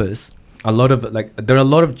you're nervous. A lot of like there are a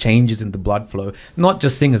lot of changes in the blood flow. Not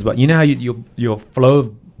just singers, but you know how your flow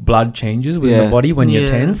of blood changes within Yeah. the body when you're Yeah.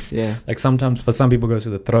 tense. Yeah. Like sometimes for some people it goes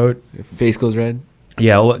to the throat. Your face goes red.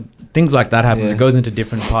 Yeah, or things like that happens. Yeah. It goes into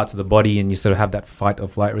different parts of the body, and you sort of have that fight or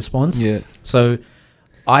flight response. Yeah. So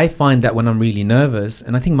I find that when I'm really nervous,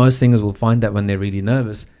 and I think most singers will find that when they're really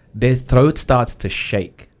nervous, their throat starts to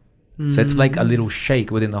shake. So it's like a little shake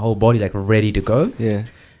within the whole body, like ready to go. Yeah.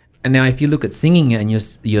 And now if you look at singing and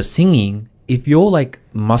you're singing, if your like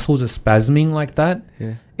muscles are spasming like that,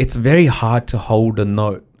 Yeah. it's very hard to hold a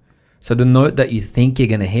note. So the note that you think you're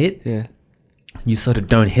gonna hit, Yeah. you sort of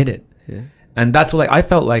don't hit it. Yeah. And that's what like I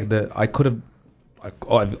felt like I could have.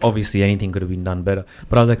 Obviously, anything could have been done better.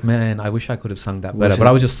 But I was like, man, I wish I could have sung that better. Wish But I-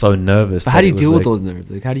 I was just so nervous. But how that do you it was deal with like- those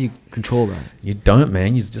nerves? Like, how do you control that? You don't,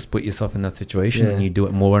 man. You just put yourself in that situation Yeah. and you do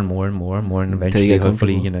it more and more and more and more, and Until you eventually, get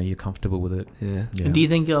hopefully, comfortable. you're comfortable with it. Yeah. Yeah. Do you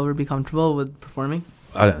think you'll ever be comfortable with performing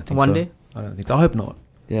I don't think one so. day? I don't think so. I hope not.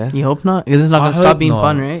 Yeah. You hope not, because it's not I gonna stop hope being not.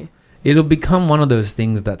 fun, right? It'll become one of those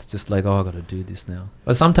things that's just like, oh, I got to do this now.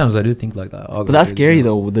 But sometimes I do think like that. Oh, I But gotta that's do this scary now.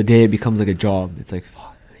 though. The day it becomes like a job. It's like,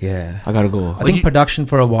 fuck, Yeah. I gotta go. I think production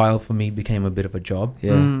for a while for me became a bit of a job.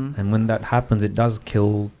 Yeah. Mm. And when that happens, it does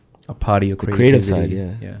kill a part of your The creativity.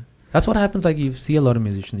 creative side, yeah. That's what happens. Like you see a lot of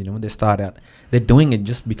musicians, you know, when they start out, they're doing it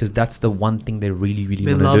just because that's the one thing they really, really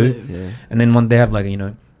They want love to do. it. Yeah. And then when they have like, you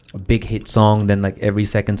know, a big hit song, then like every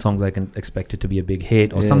second song they can expect it to be a big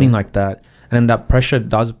hit or Yeah. something like that. And then that pressure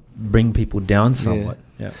does bring people down somewhat.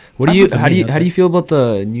 Yeah. What do you? Happens to How do me, you? that's How do it. you feel about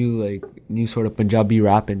the new sort of Punjabi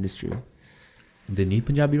rap industry? The new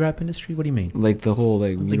Punjabi rap industry? What do you mean? Like the whole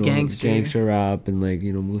like The you know, gangster. rap and like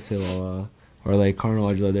you know Musewala or like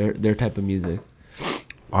Karnal Ajla, their type of music.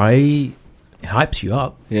 It hypes you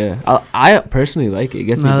up. Yeah, I personally like it. It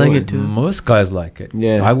gets me I like going. it too. Most guys like it.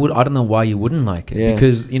 Yeah. I don't know why you wouldn't like it. Yeah.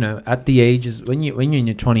 Because, you know, at the ages when you're in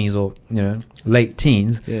your 20s or, you know, late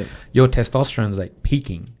teens, Yeah, your testosterone's like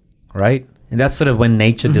peaking, right? and that's sort of when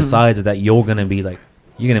nature decides that you're gonna be like,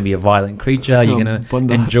 you're gonna be a violent creature, you're gonna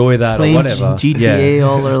enjoy that or Playing whatever. GTA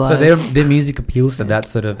all their lives. So their music appeals to that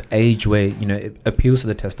sort of age where, you know, it appeals to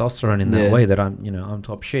the testosterone in that way that I'm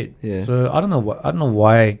top shit. Yeah. So I don't know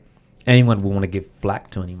why anyone would want to give flack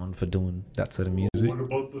to anyone for doing that sort of music. What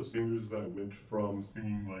about the singers that went from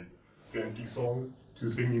singing like Santi songs to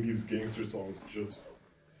singing these gangster songs just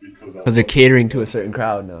because they're catering to a certain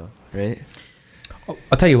crowd now, right?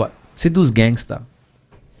 I'll tell you what, Sidhu's gangster.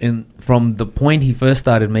 From the point he first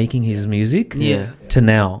started making his music to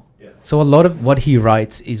now. So a lot of what he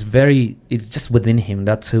writes is it's just within him.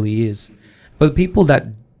 That's who he is. But people that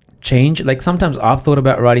change, like sometimes I've thought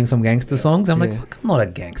about writing some gangster songs. I'm like, fuck, I'm not a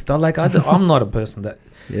gangster. Like I'm not a person that,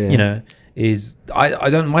 you know, is, I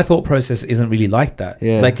don't, my thought process isn't really like that.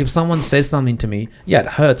 Yeah. Like if someone says something to me, it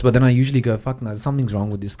hurts, but then I usually go, fuck no, something's wrong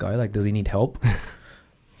with this guy. Like, does he need help?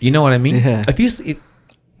 You know what I mean? Yeah.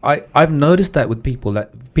 I've noticed that with people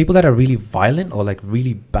that are really violent or like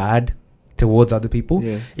really bad towards other people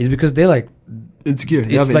is because they're like insecure.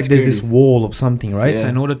 It's like there's this wall of something, right? So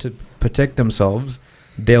in order to protect themselves,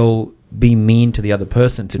 they'll be mean to the other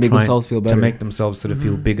person to make themselves feel better, to make themselves sort of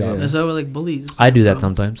feel bigger. That's how we're like bullies. I do that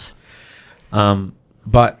sometimes,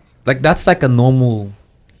 but like that's like a normal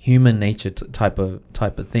human nature type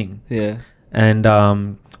of thing. Yeah. And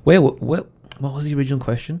what was the original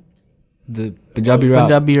question? The Punjabi rap.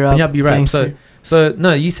 Punjabi rap. So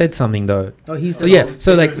no, you said something though. Oh, he's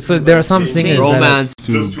So there are some singers romance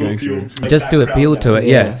just to appeal to it.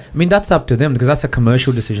 Yeah. I mean that's up to them because that's a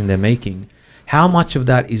commercial decision they're making. How much of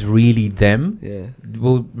that is really them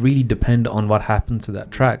will really depend on what happens to that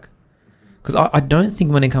track. Because I don't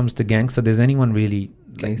think when it comes to gangster, there's anyone really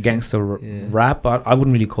like gangster rap. I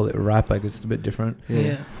wouldn't really call it rap. I guess it's a bit different.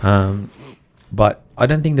 But I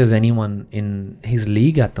don't think there's anyone in his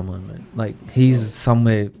league at the moment. Like he's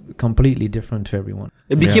somewhere completely different to everyone.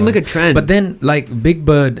 It became like a trend. But then like Big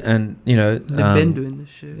Bird and they've been doing this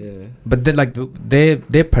shit. Yeah. But then like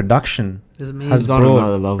their production has on brought,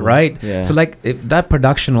 another level, right? Yeah. So like that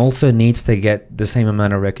production also needs to get the same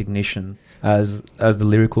amount of recognition as the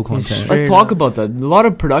lyrical content. Let's talk about that. A lot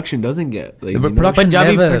of production doesn't get like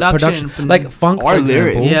Punjabi production, like funk, for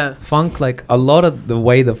example. Yeah. Funk, like a lot of the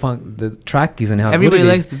way the track is and how everybody good it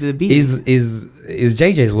likes the beat is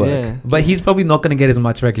JJ's work, but he's probably not going to get as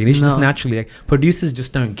much recognition just naturally. Like producers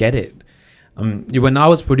just don't get it. When I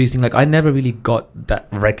was producing, like I never really got that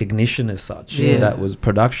recognition as such. That was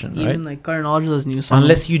production, right? Even like Karan Aujla's new song.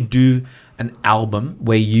 Unless you do an album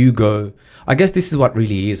where you go, I guess this is what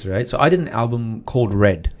really is, right? So I did an album called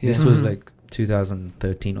Red. This was like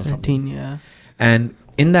 2013 or something. Yeah. And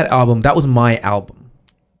in that album, that was my album.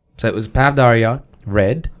 So it was Pav Dharia,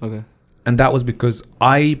 Red. Okay. And that was because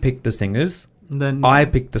I picked the singers, then I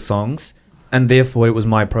picked the songs, and therefore it was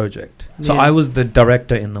my project. So I was the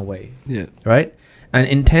director in the way. Yeah. Right? And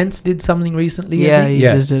Intense did something recently. Yeah, he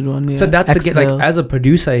just did one. Yeah. So that's to get, like, as a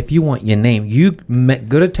producer, if you want your name, you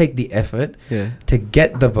gotta take the effort to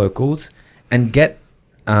get the vocals and get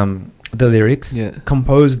the lyrics,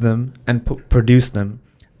 compose them, and produce them.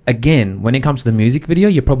 Again, when it comes to the music video,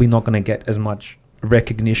 you're probably not gonna get as much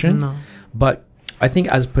recognition. No. But I think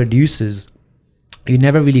as producers, you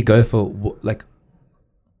never really go for like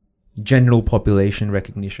general population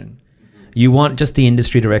recognition. You want just the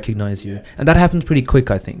industry to recognize you, and that happens pretty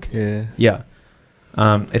quick, I think. Yeah.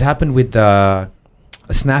 It happened with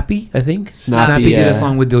Snappy, I think. Snappy did a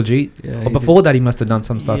song with Diljit. But before that, he must have done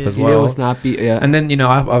some stuff as well. Snappy, and then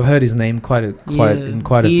I've heard his name in quite a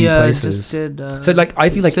few places. Just did, so like I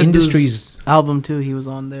feel like Sidhu's industries album too. He was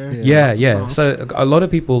on there. Yeah. So a lot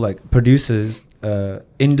of people, like producers,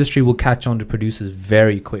 industry will catch on to producers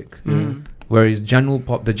very quick. Whereas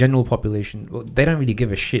the general population, they don't really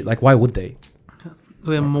give a shit. Like, why would they?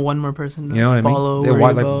 We have one more person to you know what follow.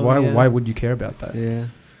 I mean? Why would you care about that? Yeah.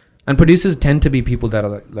 And producers tend to be people that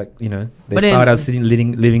are like they start out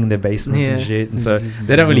living in their basements and shit, and so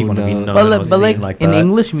they don't really want to be known or seen like that. In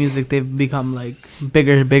English music, they've become like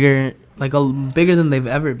bigger, like bigger than they've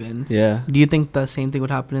ever been. Yeah. Do you think the same thing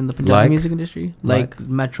would happen in the Punjabi music industry? Like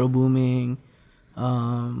Metro Boomin,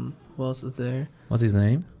 who else is there? What's his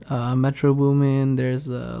name? Metro Boomin. There's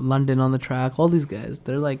London on the Track. All these guys,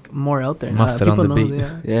 they're like more out there. Mustard on the beat.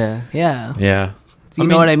 Yeah. Do you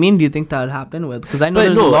know what I mean? Do you think that would happen with? Because I know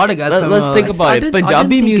there's a lot of guys. Let's think about it.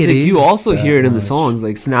 Punjabi music, you also hear it in the songs.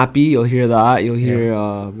 Like Snappy, you'll hear that. You'll hear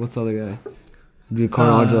what's the other guy? Jeep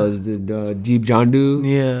Jandu.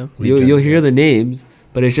 Yeah. You'll hear the names,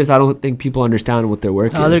 but it's just I don't think people understand what their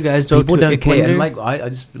work is. Other guys people don't care. And like I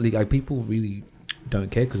just feel like people really don't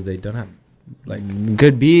care because they don't have like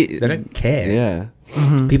Good beat. they don't care. Yeah.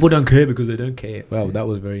 Mhm. People don't care because they don't care. Wow, that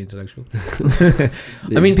was very intellectual. They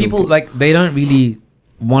I mean, just don't people care. like they don't really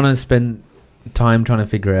want to spend time trying to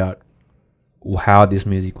figure out how this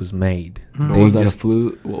music was made. What They was that, a just,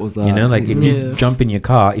 flute? What was that? you know, like if Yeah. you jump in your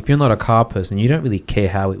car, if you're not a car person, you don't really care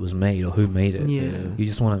how it was made or who made it. Yeah. You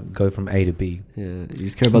just want to go from A to B. Yeah, you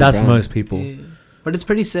just care about That's the brand. most people. Yeah. But it's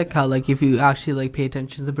pretty sick how like if you actually like pay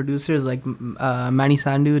attention to the producers, like Manny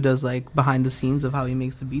Sandu does like behind the scenes of how he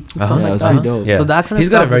makes the beats and Uh-huh. stuff Yeah, like it's that. pretty dope. Yeah. So that kind of He's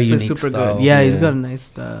stuff got a very is unique super style. good. Yeah, he's Yeah. got a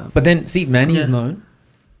nice. But then, see, Manny's Yeah. known.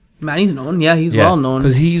 Manny's known. Yeah, he's well known.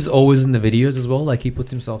 because he's always in the videos as well. Like he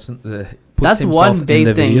puts himself in the. That's one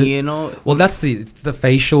big thing, you know. Well, it's the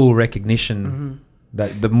facial recognition Mhm.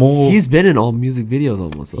 that the more He's been in all music videos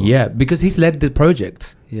almost. Though. yeah, because he's led the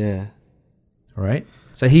project, Yeah. right?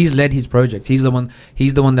 So he's led his project. He's the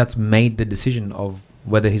one that's made the decision of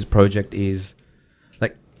whether his project is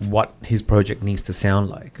like what his project needs to sound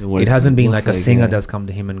like. And what It it hasn't been looks like a like, singer yeah. that's come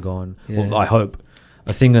to him and gone. Yeah. Well, I hope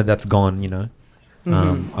a singer that's gone. You know,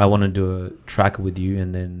 Mhm. I want to do a track with you,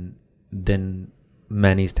 and then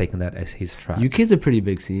Manny's taken that as his track. UK's a pretty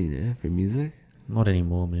big scene, yeah, for music. Not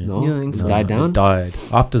anymore, man. No, You think it's so? died down. It died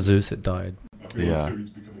after Zeus. It died. I feel Yeah. like Surrey's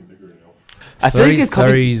becoming bigger now. I feel like it's coming.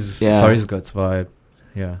 Surrey's got its vibe.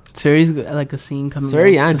 Yeah, Surrey's got, like a scene coming.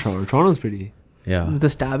 Surrey up and just Toronto. Toronto's pretty. yeah. with the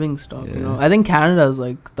stabbing stuff. You Yeah. know, I think Canada is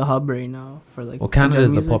like the hub right now for like. Well, Canada is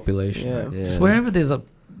the music. population. Yeah. Right? Yeah. Just wherever there's a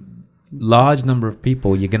large number of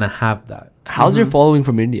people, you're gonna have that. How's your Mhm. following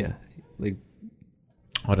from India? Like,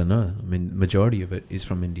 I don't know. I mean, majority of it is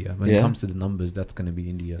from India. When it Yeah. comes to the numbers, that's gonna be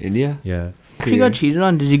India. India? Yeah. Actually got cheated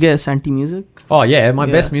on. Did you get Santi music? Oh yeah, my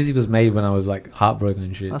Yeah. best music was made when I was like heartbroken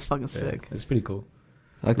and shit. That's fucking Yeah, sick. It's pretty cool.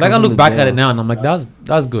 That Like comes I from look the back at jail. it now and I'm like,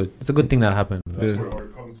 that's good. It's a good thing that happened. That's where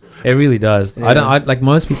art comes from. It really does. Yeah. I like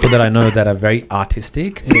most people that I know that are very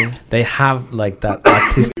artistic. Yeah. They have like that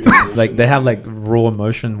artistic, like they have like raw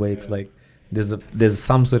emotion where it's like there's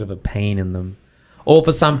some sort of a pain in them. Or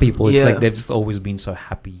for some people, it's Yeah. like they've just always been so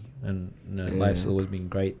happy and life's Yeah. always been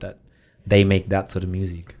great that they make that sort of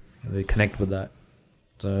music. They connect with that.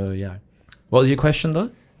 So yeah. What was your question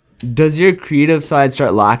though? Does your creative side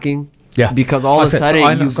start lacking? Yeah. Because all of a sudden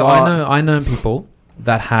I know people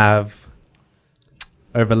that have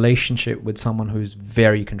a relationship with someone who's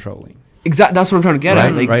very controlling. Exactly. That's what I'm trying to get at.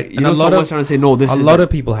 Right, Like, right. you And know, a lot someone's of- trying to say, no, this A is lot of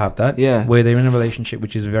people have that. Yeah. Where they're in a relationship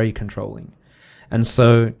which is very controlling. And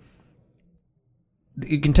so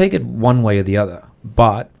you can take it one way or the other.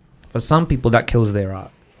 But for some people that kills their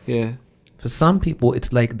art. Yeah. For some people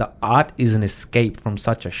it's like the art is an escape from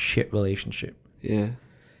such a shit relationship. Yeah.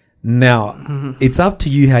 Now, Mhm. it's up to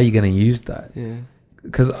you how you're going to use that. Yeah.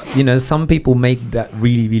 Because, you know, some people make that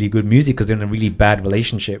really, really good music because they're in a really bad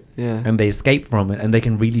relationship. Yeah. And they escape from it and they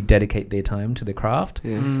can really dedicate their time to the craft.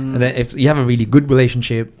 Yeah. Mm. And then if you have a really good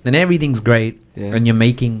relationship and everything's great Yeah. and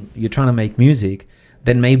you're trying to make music,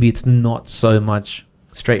 then maybe it's not so much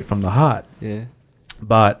straight from the heart. Yeah.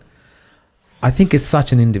 But I think it's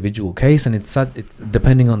such an individual case and it's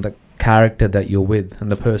depending on the character that you're with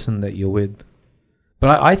and the person that you're with.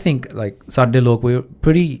 But I think like Sardilok, we're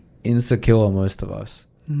pretty insecure, most of us.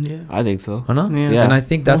 Yeah. I think so. I know? Yeah. And I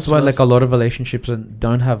think that's Most why of like us. a lot of relationships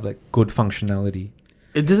don't have like good functionality.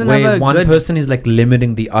 It doesn't Where have a one good. person is like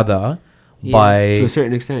limiting the other Yeah. by To a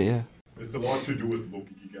certain extent, yeah. It's a lot to do with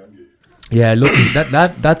Loki Gange. yeah, look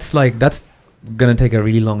that's gonna take a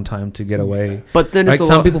really long time to get away. But then Like it's a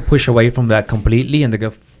some lot- people push away from that completely and they go,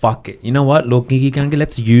 fuck it. You know what? Loki Gange,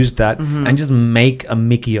 let's use that Mhm. and just make a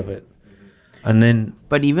Mickey of it. And then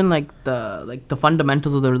But even like the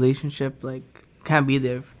fundamentals of the relationship like can't be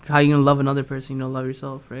there. How you gonna love another person? You don't love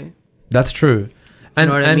yourself, right? that's true. You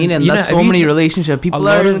know what I mean? And you know, that's have so you many tr- relationships. People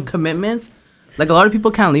lot are in of- commitments. Like a lot of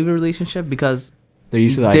people can't leave a relationship because they're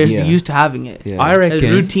used to that they're idea. used to having it. Yeah. I A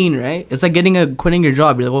reckon routine, right? It's like quitting your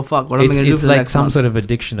job. You're like, well, fuck. What am I gonna do it's for the like next some month? sort of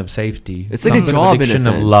addiction of safety. It's like some a sort job of in a addiction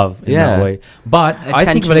of sense. love in Yeah. that way. But I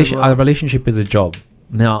think Attention as well. a relationship is a job.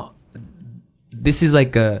 Now, this is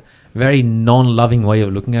like a very non-loving way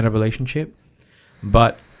of looking at a relationship.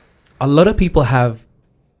 But a lot of people have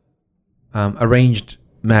arranged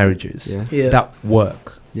marriages Yeah. Yeah. that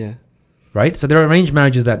work, Yeah. right? So there are arranged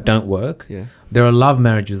marriages that don't work. Yeah. There are love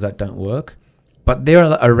marriages that don't work. But there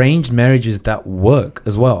are arranged marriages that work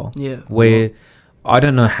as well. Yeah. Where I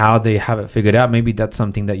don't know how they have it figured out. Maybe that's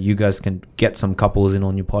something that you guys can get some couples in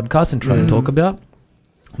on your podcast and try to Mhm. talk about.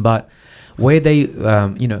 But where they,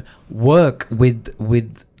 work with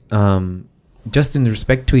just in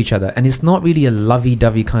respect to each other, and it's not really a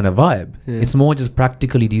lovey-dovey kind of vibe. Yeah. It's more just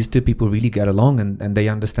practically these two people really get along and they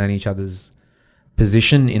understand each other's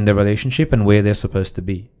position in the relationship and where they're supposed to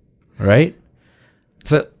be, right?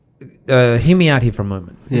 So hear me out here for a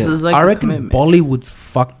moment. This is like I a reckon commitment. Bollywood's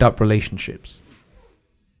fucked up relationships.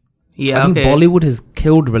 Yeah, I think okay. Bollywood has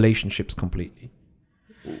killed relationships completely.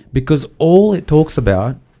 Because all it talks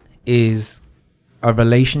about is a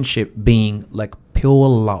relationship being like pure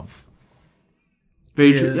love.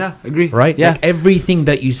 Very true. Yeah, agree. Right? Yeah. Like everything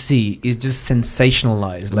that you see is just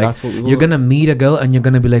sensationalized. And Like that's what we you're want. gonna meet a girl and you're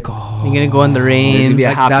gonna be like, oh, You're gonna go in the There's rain. gonna be a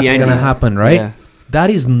like, happy that's ending. gonna happen, right? Yeah. That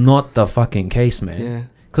is not the fucking case, man. Yeah.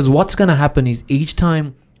 Because what's gonna happen is each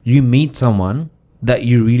time you meet someone that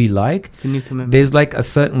you really like, It's a new commitment. there's like a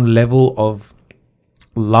certain level of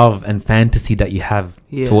love and fantasy that you have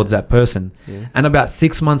Yeah. towards that person. Yeah. And about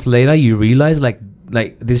 6 months later, you realize like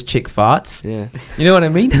this chick farts. Yeah. You know what I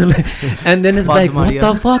mean? And then it's Farts like, what Maria.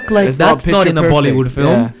 the fuck? Like It's that's not picture in a perfect. Bollywood film.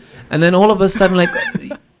 Yeah. And then all of a sudden, like,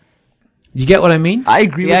 you get what I mean? I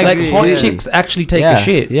agree Yeah, with Like that. hot Yeah. chicks actually take yeah. a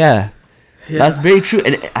shit. Yeah. Yeah. That's very true.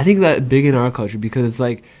 And I think that big in our culture because it's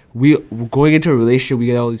like we're going into a relationship, we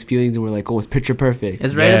get all these feelings and we're like, oh, it's picture perfect.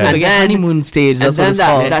 It's right Yeah. at the And beginning then- honeymoon stage. That's and what it's then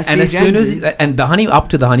called. that And as stage soon as ends. and the honeymoon up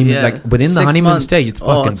to the honeymoon, Yeah. like within the 6 honeymoon months. stage, it's Oh,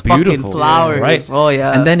 fucking it's fucking beautiful, flowers. right? Oh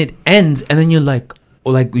yeah. And then it ends, and then you're like,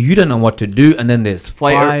 or like you don't know what to do, and then there's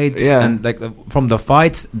Fire- fights, yeah. and like from the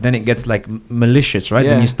fights, then it gets like malicious, right?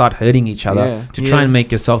 Then Yeah. you start hurting each other Yeah. to try Yeah. and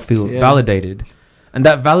make yourself feel Yeah. validated, and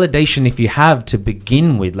that validation, if you have to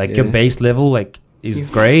begin with, like your Yeah. base level, like is Yeah.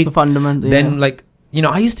 great. the fundamental. Then like. You know,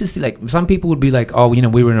 I used to see like some people would be like, oh, you know,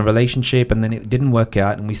 we were in a relationship and then it didn't work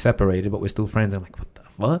out and we separated, but we're still friends. I'm like, what the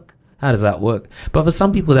fuck? How does that work? But for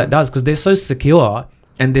some people that does, because they're so secure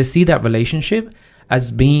and they see that relationship as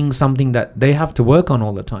being something that they have to work on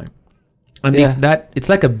all the time. And Yeah. if that, it's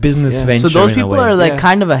like a business Yeah. venture. So those in a people way. are like Yeah.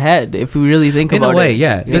 kind of ahead if we really think in about a way, it.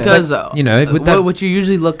 yeah. So, Because but, you know, with that, what you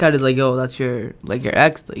usually look at is like, yo, that's your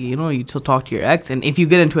ex. Like, you know, you still talk to your ex, and if you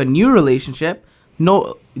get into a new relationship,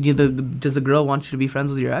 no, does the girl want you to be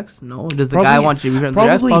friends with your ex? No. Does the guy Probably- want you to be friends with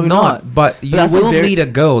your ex? probably not. But you that's a will very- meet a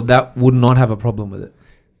girl that would not have a problem with it.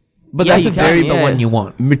 But Yeah, that's you a can, very yeah. the one you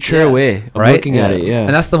want. mature Yeah. way of Right? looking at it. Yeah. And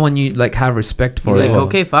that's the one you like have respect for You're as like, well.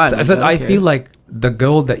 okay, fine. So I Okay. feel like the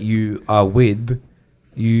girl that you are with,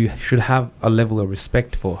 you should have a level of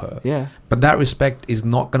respect for her. yeah. But that respect is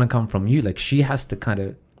not going to come from you. Like she has to kind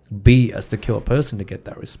of be a secure person to get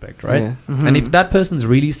that respect, right? Yeah. Mhm. And if that person's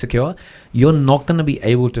really secure, you're not going to be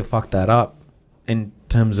able to fuck that up in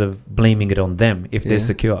terms of blaming it on them if they're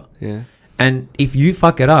Yeah. secure. Yeah. And if you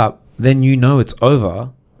fuck it up, then you know it's over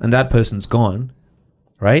and that person's gone,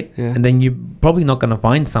 right? Yeah. And then you're probably not going to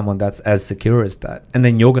find someone that's as secure as that. And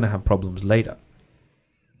then you're going to have problems later.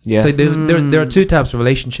 Yeah. So there are two types of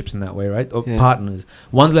relationships in that way, right? Or Yeah. partners.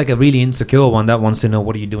 One's like a really insecure one that wants to know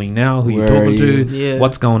what are you doing now, who Where you're talking are to, you? Yeah.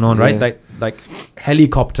 what's going on, right? Yeah. Like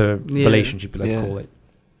helicopter Yeah. relationship, let's Yeah. call it.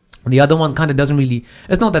 The other one kind of doesn't really.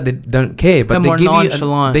 It's not that they don't care, but They're they more give you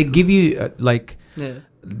nonchalant. they give you like Yeah.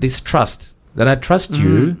 this trust that I trust Mhm.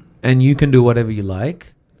 you and you can do whatever you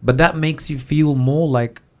like, but that makes you feel more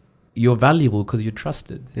like you're valuable because you're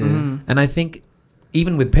trusted. Yeah. Mhm. And I think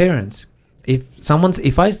even with parents, if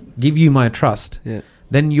I give you my trust, Yeah.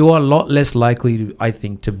 then you're a lot less likely to, I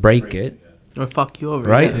think, to break it, Or fuck you over.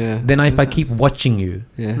 right? Yeah. Yeah. Than if I Makes keep sense. watching you.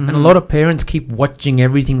 Yeah. Mhm. And a lot of parents keep watching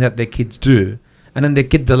everything that their kids do. And then their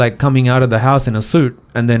kids are like coming out of the house in a suit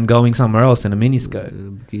and then going somewhere else in a miniskirt,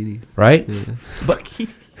 Bikini. right? Yeah. But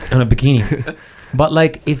in a bikini. But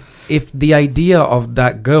like if the idea of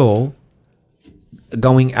that girl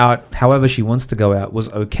going out however she wants to go out was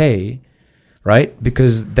okay, right?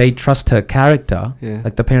 Because they trust her character, Yeah.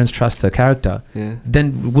 like the parents trust her character, Yeah.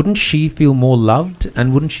 then wouldn't she feel more loved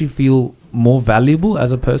and wouldn't she feel more valuable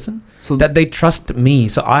as a person? So That they trust me,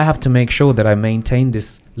 so I have to make sure that I maintain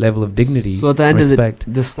this level of dignity, So at the end respect,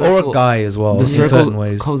 of the or circle, a guy as well the in certain circle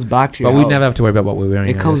ways. comes back to your But house. we never have to worry about what we're wearing.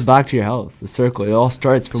 It I comes guess. back to your house. The circle. It all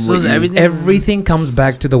starts from So what is you, everything Comes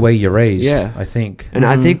back to the way you're raised. Yeah. I think. And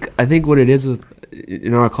Mhm. I think what it is with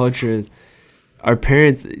in our culture is our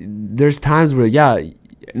parents. There's times where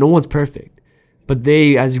no one's perfect, but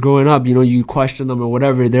they, as you're growing up, you question them or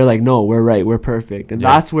whatever. They're like, no, we're right, we're perfect, and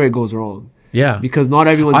Yeah. that's where it goes wrong Yeah. because not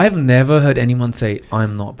everyone's. I've never heard anyone say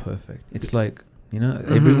I'm not perfect. It's like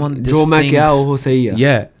everyone just Joe thinks. Macchiao will say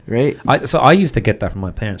Yeah. right. So I used to get that from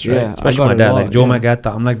my parents, right? Yeah, I Especially got my it dad. a Like lot, Joe yeah.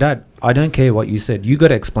 Magata. I'm like, Dad, I don't care what you said. You got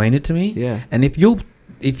to explain it to me. Yeah. And if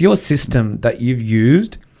your system that you've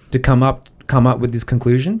used to come up with this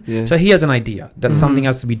conclusion, Yeah. so he has an idea that Mhm. something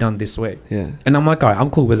has to be done this way, Yeah. and I'm like, all right, I'm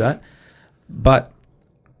cool with that, but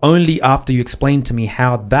only after you explain to me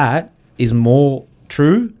how that is more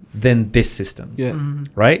true than this system, Yeah. Mhm.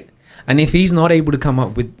 right? And if he's not able to come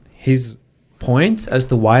up with his points as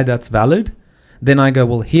to why that's valid, then I go,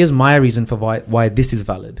 well, here's my reason for why this is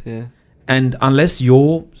valid. Yeah. And unless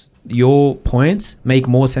your your points make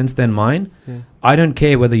more sense than mine, I don't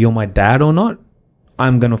care whether you're my dad or not.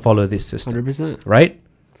 I'm gonna follow this system. 100%. Right?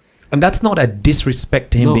 And that's not a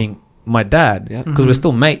disrespect to him being my dad, because we're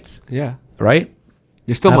still mates. Yeah. Right?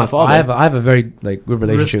 You're still my father. I have a very like good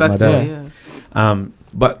relationship with my dad. Yeah.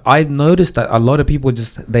 But I've noticed that a lot of people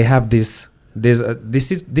they have this.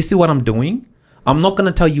 This is what I'm doing. I'm not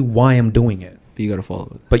gonna tell you why I'm doing it. But you gotta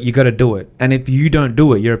follow it. But you gotta do it. And if you don't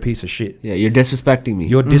do it, you're a piece of shit. Yeah, you're disrespecting me.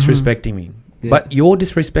 You're disrespecting me. Yeah. But you're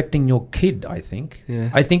disrespecting your kid, I think. Yeah.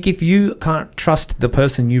 I think if you can't trust the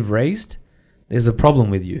person you've raised, there's a problem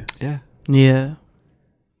with you. Yeah. Yeah.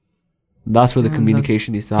 That's where the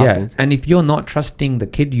communication needs to happen. Yeah. And if you're not trusting the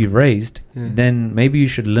kid you've raised, then maybe you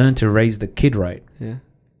should learn to raise the kid right. Yeah.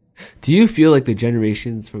 Do you feel like the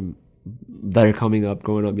generations that are coming up,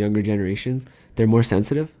 growing up, younger generations, they're more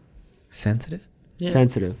sensitive? Sensitive? Yeah.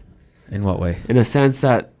 Sensitive. In what way? In a sense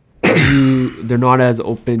that they're not as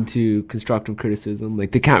open to constructive criticism.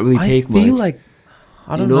 Like they can't really take much. I feel like,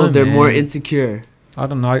 I don't know, they're man. more insecure. I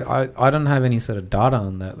don't know. I don't have any sort of data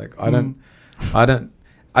on that. Like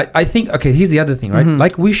I think, okay, here's the other thing, right?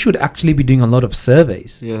 Like we should actually be doing a lot of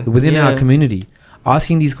surveys within our community,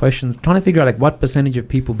 asking these questions, trying to figure out like what percentage of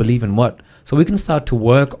people believe in what, so we can start to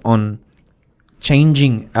work on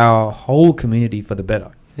changing our whole community for the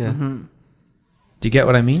better. Yeah. Do you get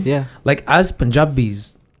what I mean? Yeah. Like as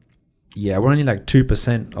Punjabis, we're only like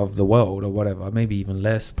 2% of the world or whatever, maybe even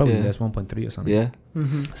less, probably less, 1.3 or something. Yeah.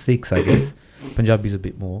 6, I guess. Punjabis a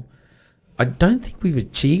bit more. I don't think we've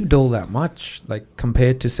achieved all that much, like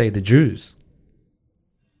compared to say the Jews.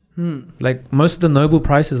 Like most of the Nobel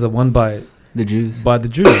Prizes are won by the Jews.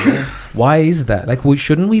 Why is that? Like,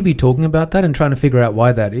 shouldn't we be talking about that and trying to figure out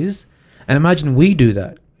why that is? And imagine we do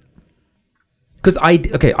that. Because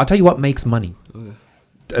I'll tell you what makes money. Okay.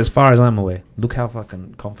 As far as I'm aware, look how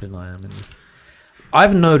fucking confident I am in this.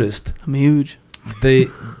 I've noticed I'm huge.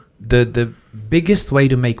 The biggest way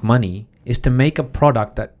to make money is to make a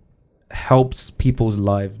product that helps people's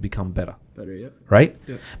lives become better. Right?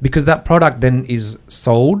 Yeah. Because that product then is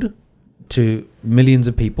sold to millions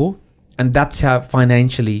of people, and that's how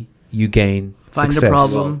financially you gain Find success. a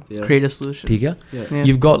problem, create a solution. Yeah.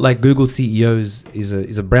 You've got like Google CEOs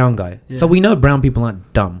is a brown guy. So we know brown people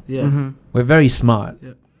aren't dumb. We're very smart.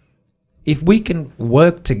 If we can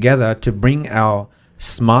work together to bring our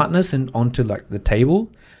smartness onto like the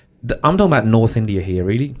table, I'm talking about North India here,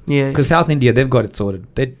 really. Because South India, they've got it sorted.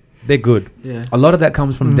 They're good. A lot of that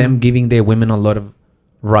comes from them giving their women a lot of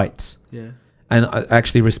rights. And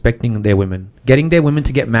actually respecting their women, getting their women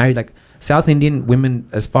to get married. Like South Indian women,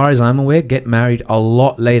 as far as I'm aware, get married a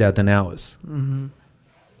lot later than ours.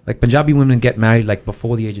 Like Punjabi women get married like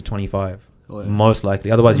before the age of 25, most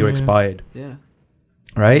likely. Otherwise, you're expired.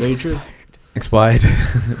 Right? Very true. Expired.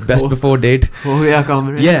 Best before date. Oh yeah,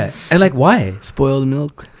 common. Right? Yeah, and like why? Spoiled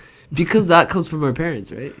milk. Because that comes from our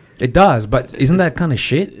parents, right? It does, but isn't that kind of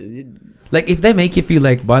shit? Like if they make you feel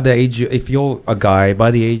like by the age, if you're a guy,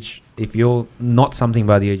 if you're not something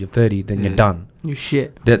by the age of 30, then you're done. You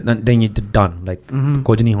shit. Then you're done. Like,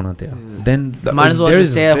 kuch nahi hona tera. Then might as well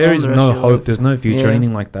just stay at home. There is no hope. There's no future,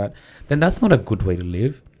 anything like that. Then that's not a good way to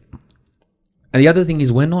live. And the other thing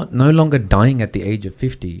is, we're no longer dying at the age of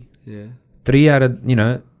 50. 3 out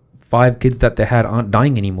of 5 kids that they had aren't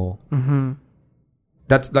dying anymore.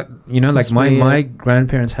 That's like like my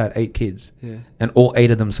grandparents had 8 kids, and all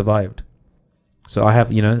 8 of them survived. So I have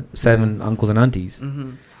 7 uncles and aunties.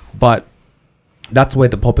 But that's where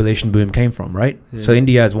the population boom came from, right? So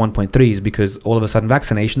India is 1.3 is because all of a sudden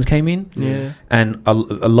vaccinations came in, and a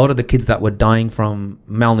lot of the kids that were dying from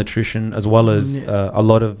malnutrition, as well as a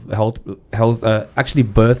lot of health actually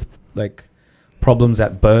birth like problems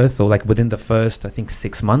at birth, or like within the first, I think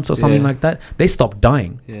 6 months or something like that, they stopped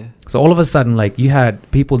dying. So all of a sudden, like you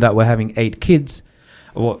had people that were having 8 kids,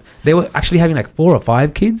 or they were actually having like 4 or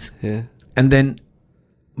 5 kids, and then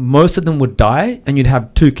most of them would die, and you'd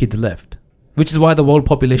have 2 kids left, which is why the world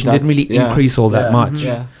population didn't really increase all that much,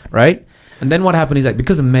 right? And then what happened is like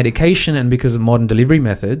because of medication and because of modern delivery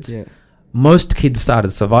methods, most kids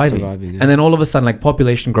started surviving. And then all of a sudden, like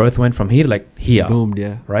population growth went from here to like here. Boomed,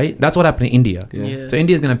 right? That's what happened in India. So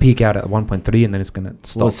India's going to peak out at 1.3 and then it's going to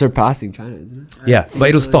stop. Well, it's surpassing China, isn't it? Yeah, but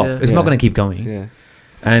it'll stop. It's not going to keep going.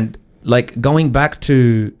 And like going back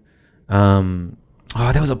to,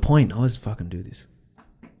 there was a point. I always fucking do this.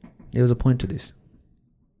 There was a point to this.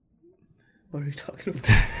 What are we talking about?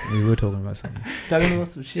 We were talking about something. Talking about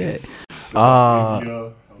some shit.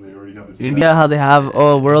 India, how they have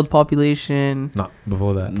world population. No,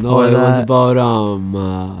 before that. No, it was about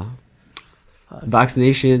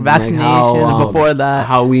vaccinations. Before that,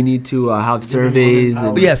 how we need to have surveys.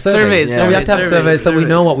 So we have to have surveys so we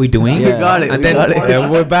know what we're doing. You got it. And then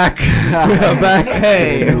we're back. We're back.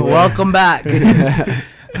 Hey, welcome back.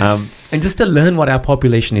 And just to learn what our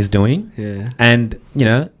population is doing, and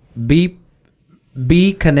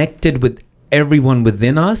be connected with everyone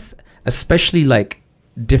within us, especially like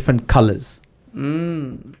different colors.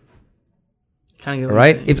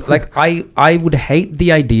 Right? If like I would hate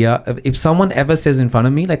the idea of if someone ever says in front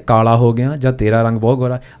of me like kala ho gaya ja tera rang bahut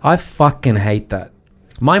gora, I fucking hate that.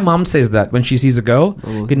 My mom says that when she sees a girl,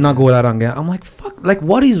 kitna gora rang hai. I'm like, fuck, like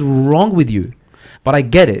what is wrong with you? But I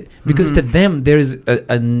get it because to them there is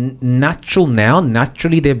a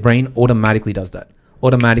naturally their brain automatically does that.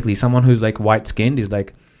 Automatically, someone who's like white skinned is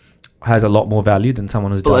like has a lot more value than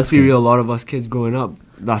someone who's dark. But let's be real, a lot of us kids growing up,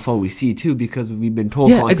 that's all we see too, because we've been told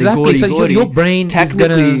exactly. So your brain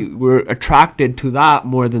technically we're attracted to that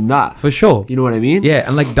more than that. For sure. You know what I mean? Yeah,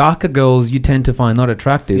 and like darker girls you tend to find not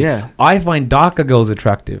attractive. Yeah. I find darker girls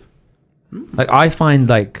attractive. Like I find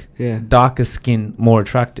like darker skin more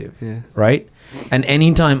attractive. Yeah. Right? And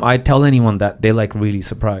anytime I tell anyone that, they're like really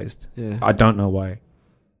surprised. Yeah. I don't know why.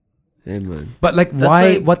 Yeah, man. But like, that's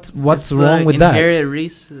why? Like, what's wrong with that? Inherited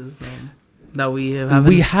racism that we have.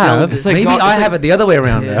 It's like maybe I have it the other way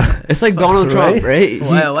around. Yeah. It's like Donald Trump, right?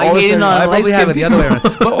 I probably have it the other way around.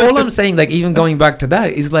 But all I'm saying, like, even going back to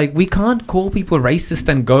that, is like we can't call people racist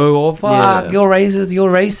and go, "Oh fuck, you're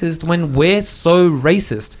racist," when we're so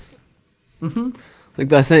racist. Like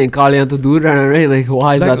that saying, "Kaliyan to dur rehna," right? Like,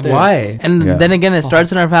 why is that there? Why? And then again, it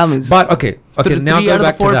starts in our families. But okay. Now go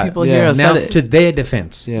back to that. Now to their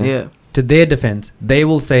defense. To their defense, they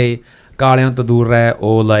will say, "Kaliyan to dur hai,"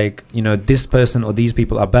 or like, this person or these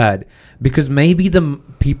people are bad because maybe the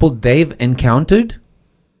people they've encountered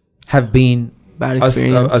have been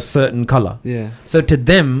a certain color. Yeah. So to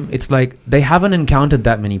them, it's like they haven't encountered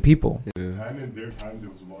that many people. And in their time, there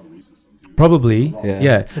was a lot of racism. Probably,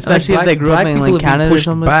 yeah. Especially if they grew up in like Canada or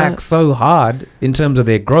something back like that. so hard in terms of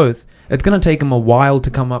their growth, it's going to take them a while to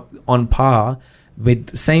come up on par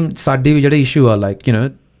with same issue, or like,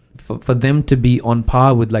 for them to be on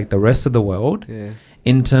par with like the rest of the world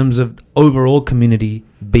in terms of overall community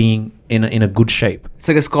being in a good shape. It's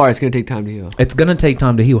like a scar. It's going to take time to heal. It's going to take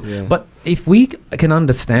time to heal. Yeah. But if we can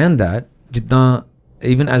understand that,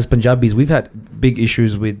 even as Punjabis, we've had big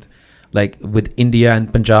issues with India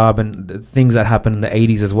and Punjab and the things that happened in the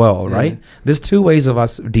 80s as well, right? There's two ways of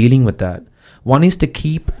us dealing with that. One is to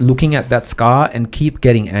keep looking at that scar and keep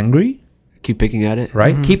getting angry. Keep picking at it.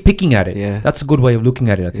 Right? Keep picking at it. Yeah. That's a good way of looking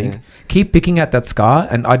at it, I think. Keep picking at that scar,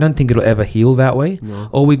 and I don't think it'll ever heal that way. No.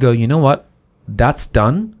 Or we go, you know what? That's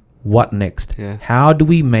done. What next? Yeah. How do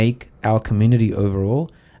we make our community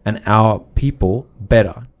overall and our people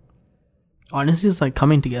better? Honestly, it's like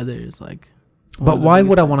coming together is like... But why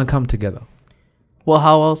would I want to come together? Well,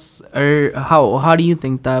 how else, or how do you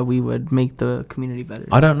think that we would make the community better?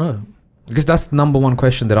 I don't know, because that's the number one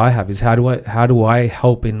question that I have is how do I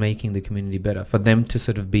help in making the community better for them to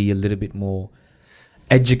sort of be a little bit more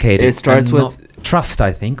educated. It starts with trust,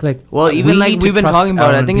 I think. Like, well, even like we've been talking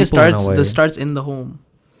about, I think it starts in the home.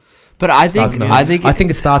 But I think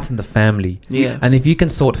it starts in the family. Yeah. And if you can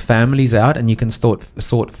sort families out and you can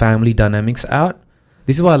sort family dynamics out,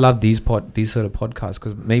 this is why I love these sort of podcasts,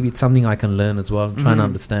 because maybe it's something I can learn as well and try and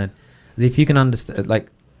understand. If you can understand, like,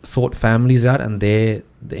 sort families out and the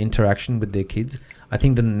interaction with their kids, I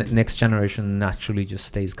think the next generation naturally just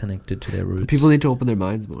stays connected to their roots. People need to open their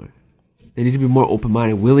minds more. They need to be more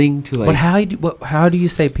open-minded, willing to, like... But how do you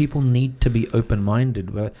say people need to be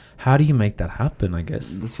open-minded? Well, how do you make that happen, I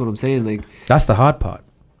guess? That's what I'm saying. Like, that's the hard part.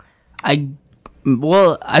 I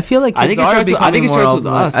feel like I think it starts with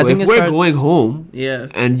us. I think if we're going home,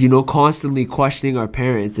 and constantly questioning our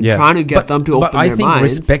parents and trying to get them to open their minds. But I think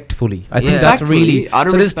respectfully. I think that's really. So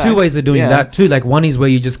there's two ways of doing that too. Like, one is where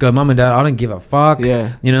you just go, "Mom and Dad, I don't give a fuck."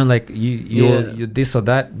 Yeah. Like you're this or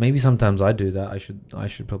that. Maybe sometimes I do that. I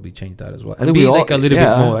should probably change that as well. And be like a little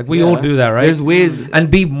bit more. Like, we all do that, right? There's ways, and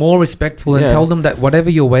be more respectful and tell them that whatever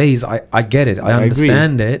your ways, I get it. I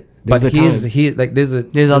understand it. But there's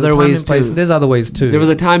other ways too. There's other ways too. There was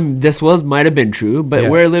a time this might have been true, but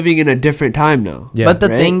we're living in a different time now. Yeah. But the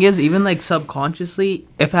thing is, even like subconsciously,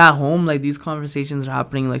 if at home like these conversations are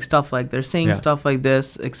happening, like stuff like they're saying stuff like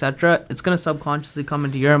this, etc., it's gonna subconsciously come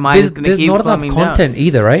into your mind. It's gonna keep not enough content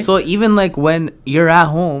either, right? So even like when you're at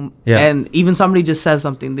home and even somebody just says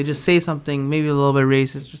something, they just say something maybe a little bit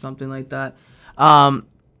racist or something like that.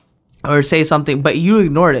 Or say something, but you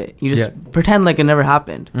ignored it. You just pretend like it never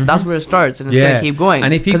happened. Mm-hmm. That's where it starts, and it's gonna keep going.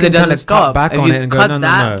 And if you can kind of cut back on it and go, cut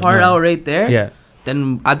that part out right there,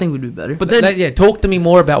 then I think we'd be better. But then, talk to me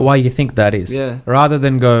more about why you think that is. Yeah. Rather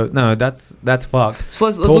than go, no, that's fucked. So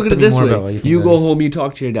let's look at it this way. You go home, you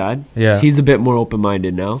talk to your dad. Yeah. He's a bit more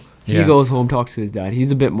open-minded now. He goes home, talks to his dad.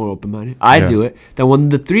 He's a bit more open-minded. I do it. Then when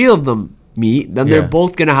the three of them meet, then they're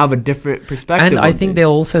both gonna have a different perspective. And I think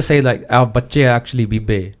they'll also say like, our bache actually be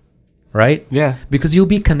be, right? Yeah. Because you'll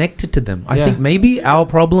be connected to them. I think maybe our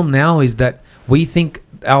problem now is that we think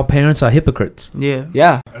our parents are hypocrites. Yeah.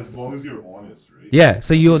 Yeah. As long as you're honest, right? Yeah.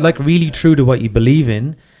 So you're like really true to what you believe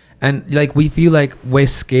in, and like we feel like we're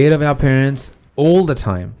scared of our parents all the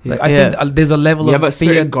time. Like I think there's a level of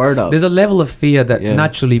fear. Guard up. There's a level of fear that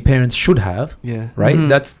naturally parents should have. Yeah. Right. Mm-hmm.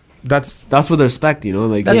 That's with respect, you know,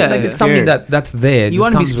 like it's something that's there. You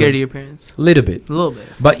want to be scared of your parents. A little bit.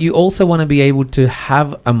 But you also want to be able to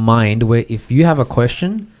have a mind where if you have a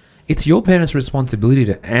question, it's your parents' responsibility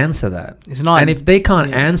to answer that. It's not. And if they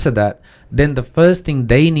can't answer that, then the first thing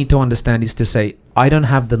they need to understand is to say, I don't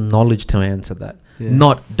have the knowledge to answer that. Yeah.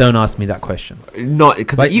 Not, don't ask me that question. Not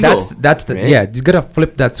because like ego. That's the you gotta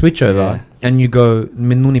flip that switch over and you go,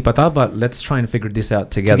 Minnu nahi pata, but let's try and figure this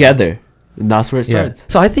out together. And that's where it starts.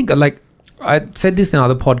 So I think, like, I said this in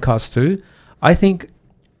other podcasts too. I think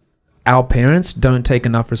our parents don't take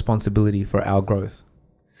enough responsibility for our growth,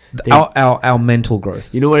 our mental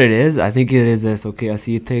growth. You know what it is? I think it is this. Okay, I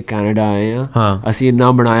see you take Canada, I see a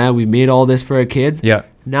number nine. We made all this for our kids. Yeah.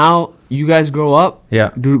 Now you guys grow up.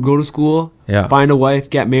 Yeah. Go to school. Yeah. Find a wife.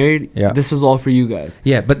 Get married. Yeah. This is all for you guys.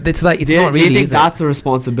 Yeah, but it's like it's not really. They think that's the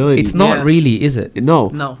responsibility. It's not really, is it?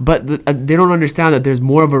 No. But they don't understand that there's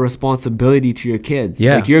more of a responsibility to your kids.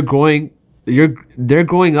 Yeah. Like they're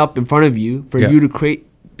growing up in front of you for you to create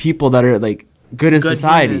people that are like good in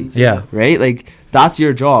society. Humans. Yeah. Right. Like that's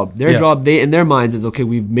your job. Their job, in their minds, is okay.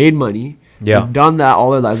 We've made money. Yeah, we've done that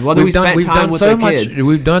all our lives. Whether we've spent time with their kids,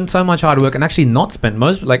 we've done so much hard work and actually not spent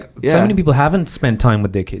so many people haven't spent time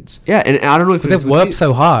with their kids. Yeah, and I don't know if they've worked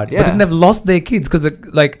so hard, but then they've lost their kids because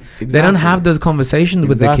they don't have those conversations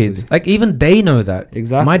with their kids. Like even they know that.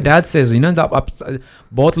 Exactly. My dad says,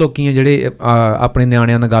 बहुत लोग की हैं ਜਿਹੜੇ ਆਪਣੇ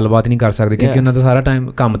ਨਿਆਣਿਆਂ ਨਾਲ ਗੱਲਬਾਤ ਨਹੀਂ ਕਰ ਸਕਦੇ ਕਿਉਂਕਿ ਉਹਨਾਂ ਦਾ ਸਾਰਾ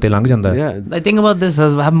ਟਾਈਮ ਕੰਮ ਤੇ ਲੰਘ ਜਾਂਦਾ ਹੈ. I think about this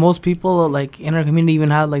as have most people like in our community even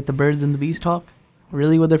have like the birds and the bees talk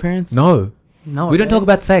really with their parents? No, we don't talk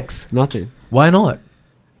about sex. Nothing. Why not?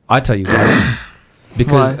 I tell you why.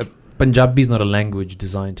 Because Punjabi is not a language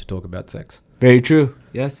designed to talk about sex. Very true.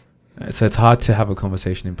 Yes. So it's hard to have a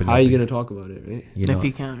conversation in Punjabi. How are you going to talk about it, right? If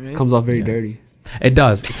you can't, right? Comes off very dirty. It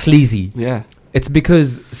does. It's sleazy. Yeah. It's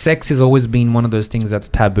because sex has always been one of those things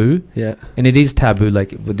that's taboo. Yeah. And it is taboo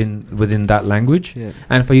like within that language. Yeah.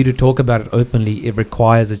 And for you to talk about it openly, it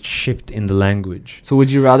requires a shift in the language. So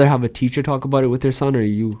would you rather have a teacher talk about it with their son or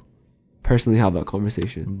you personally have that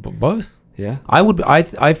conversation? Both. Yeah.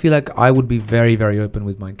 I feel like I would be very, very open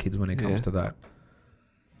with my kids when it comes to that.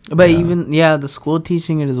 But even the school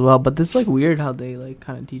teaching it as well. But this is like weird how they like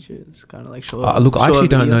kind of teach it. It's kind of like show. Look, I actually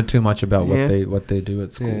don't know too much about what they do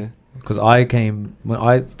at school. Because when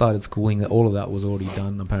I started schooling, all of that was already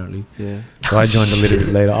done apparently. Yeah. So I joined a little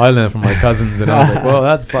bit later. I learned from my cousins, and I was like, "Well,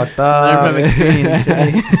 that's fucked up." Learn from experience,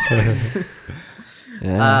 right?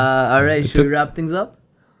 All right, should we wrap things up?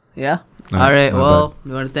 Yeah. All right. Well,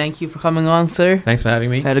 we want to thank you for coming on, sir. Thanks for having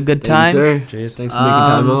me. Had a good time. Thank you, sir. Cheers. Thanks for making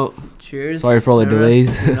time out. Cheers. Sorry for all the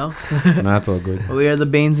delays. You know. That's all good. We are the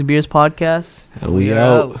Bains and Beers podcast. And we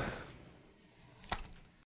out.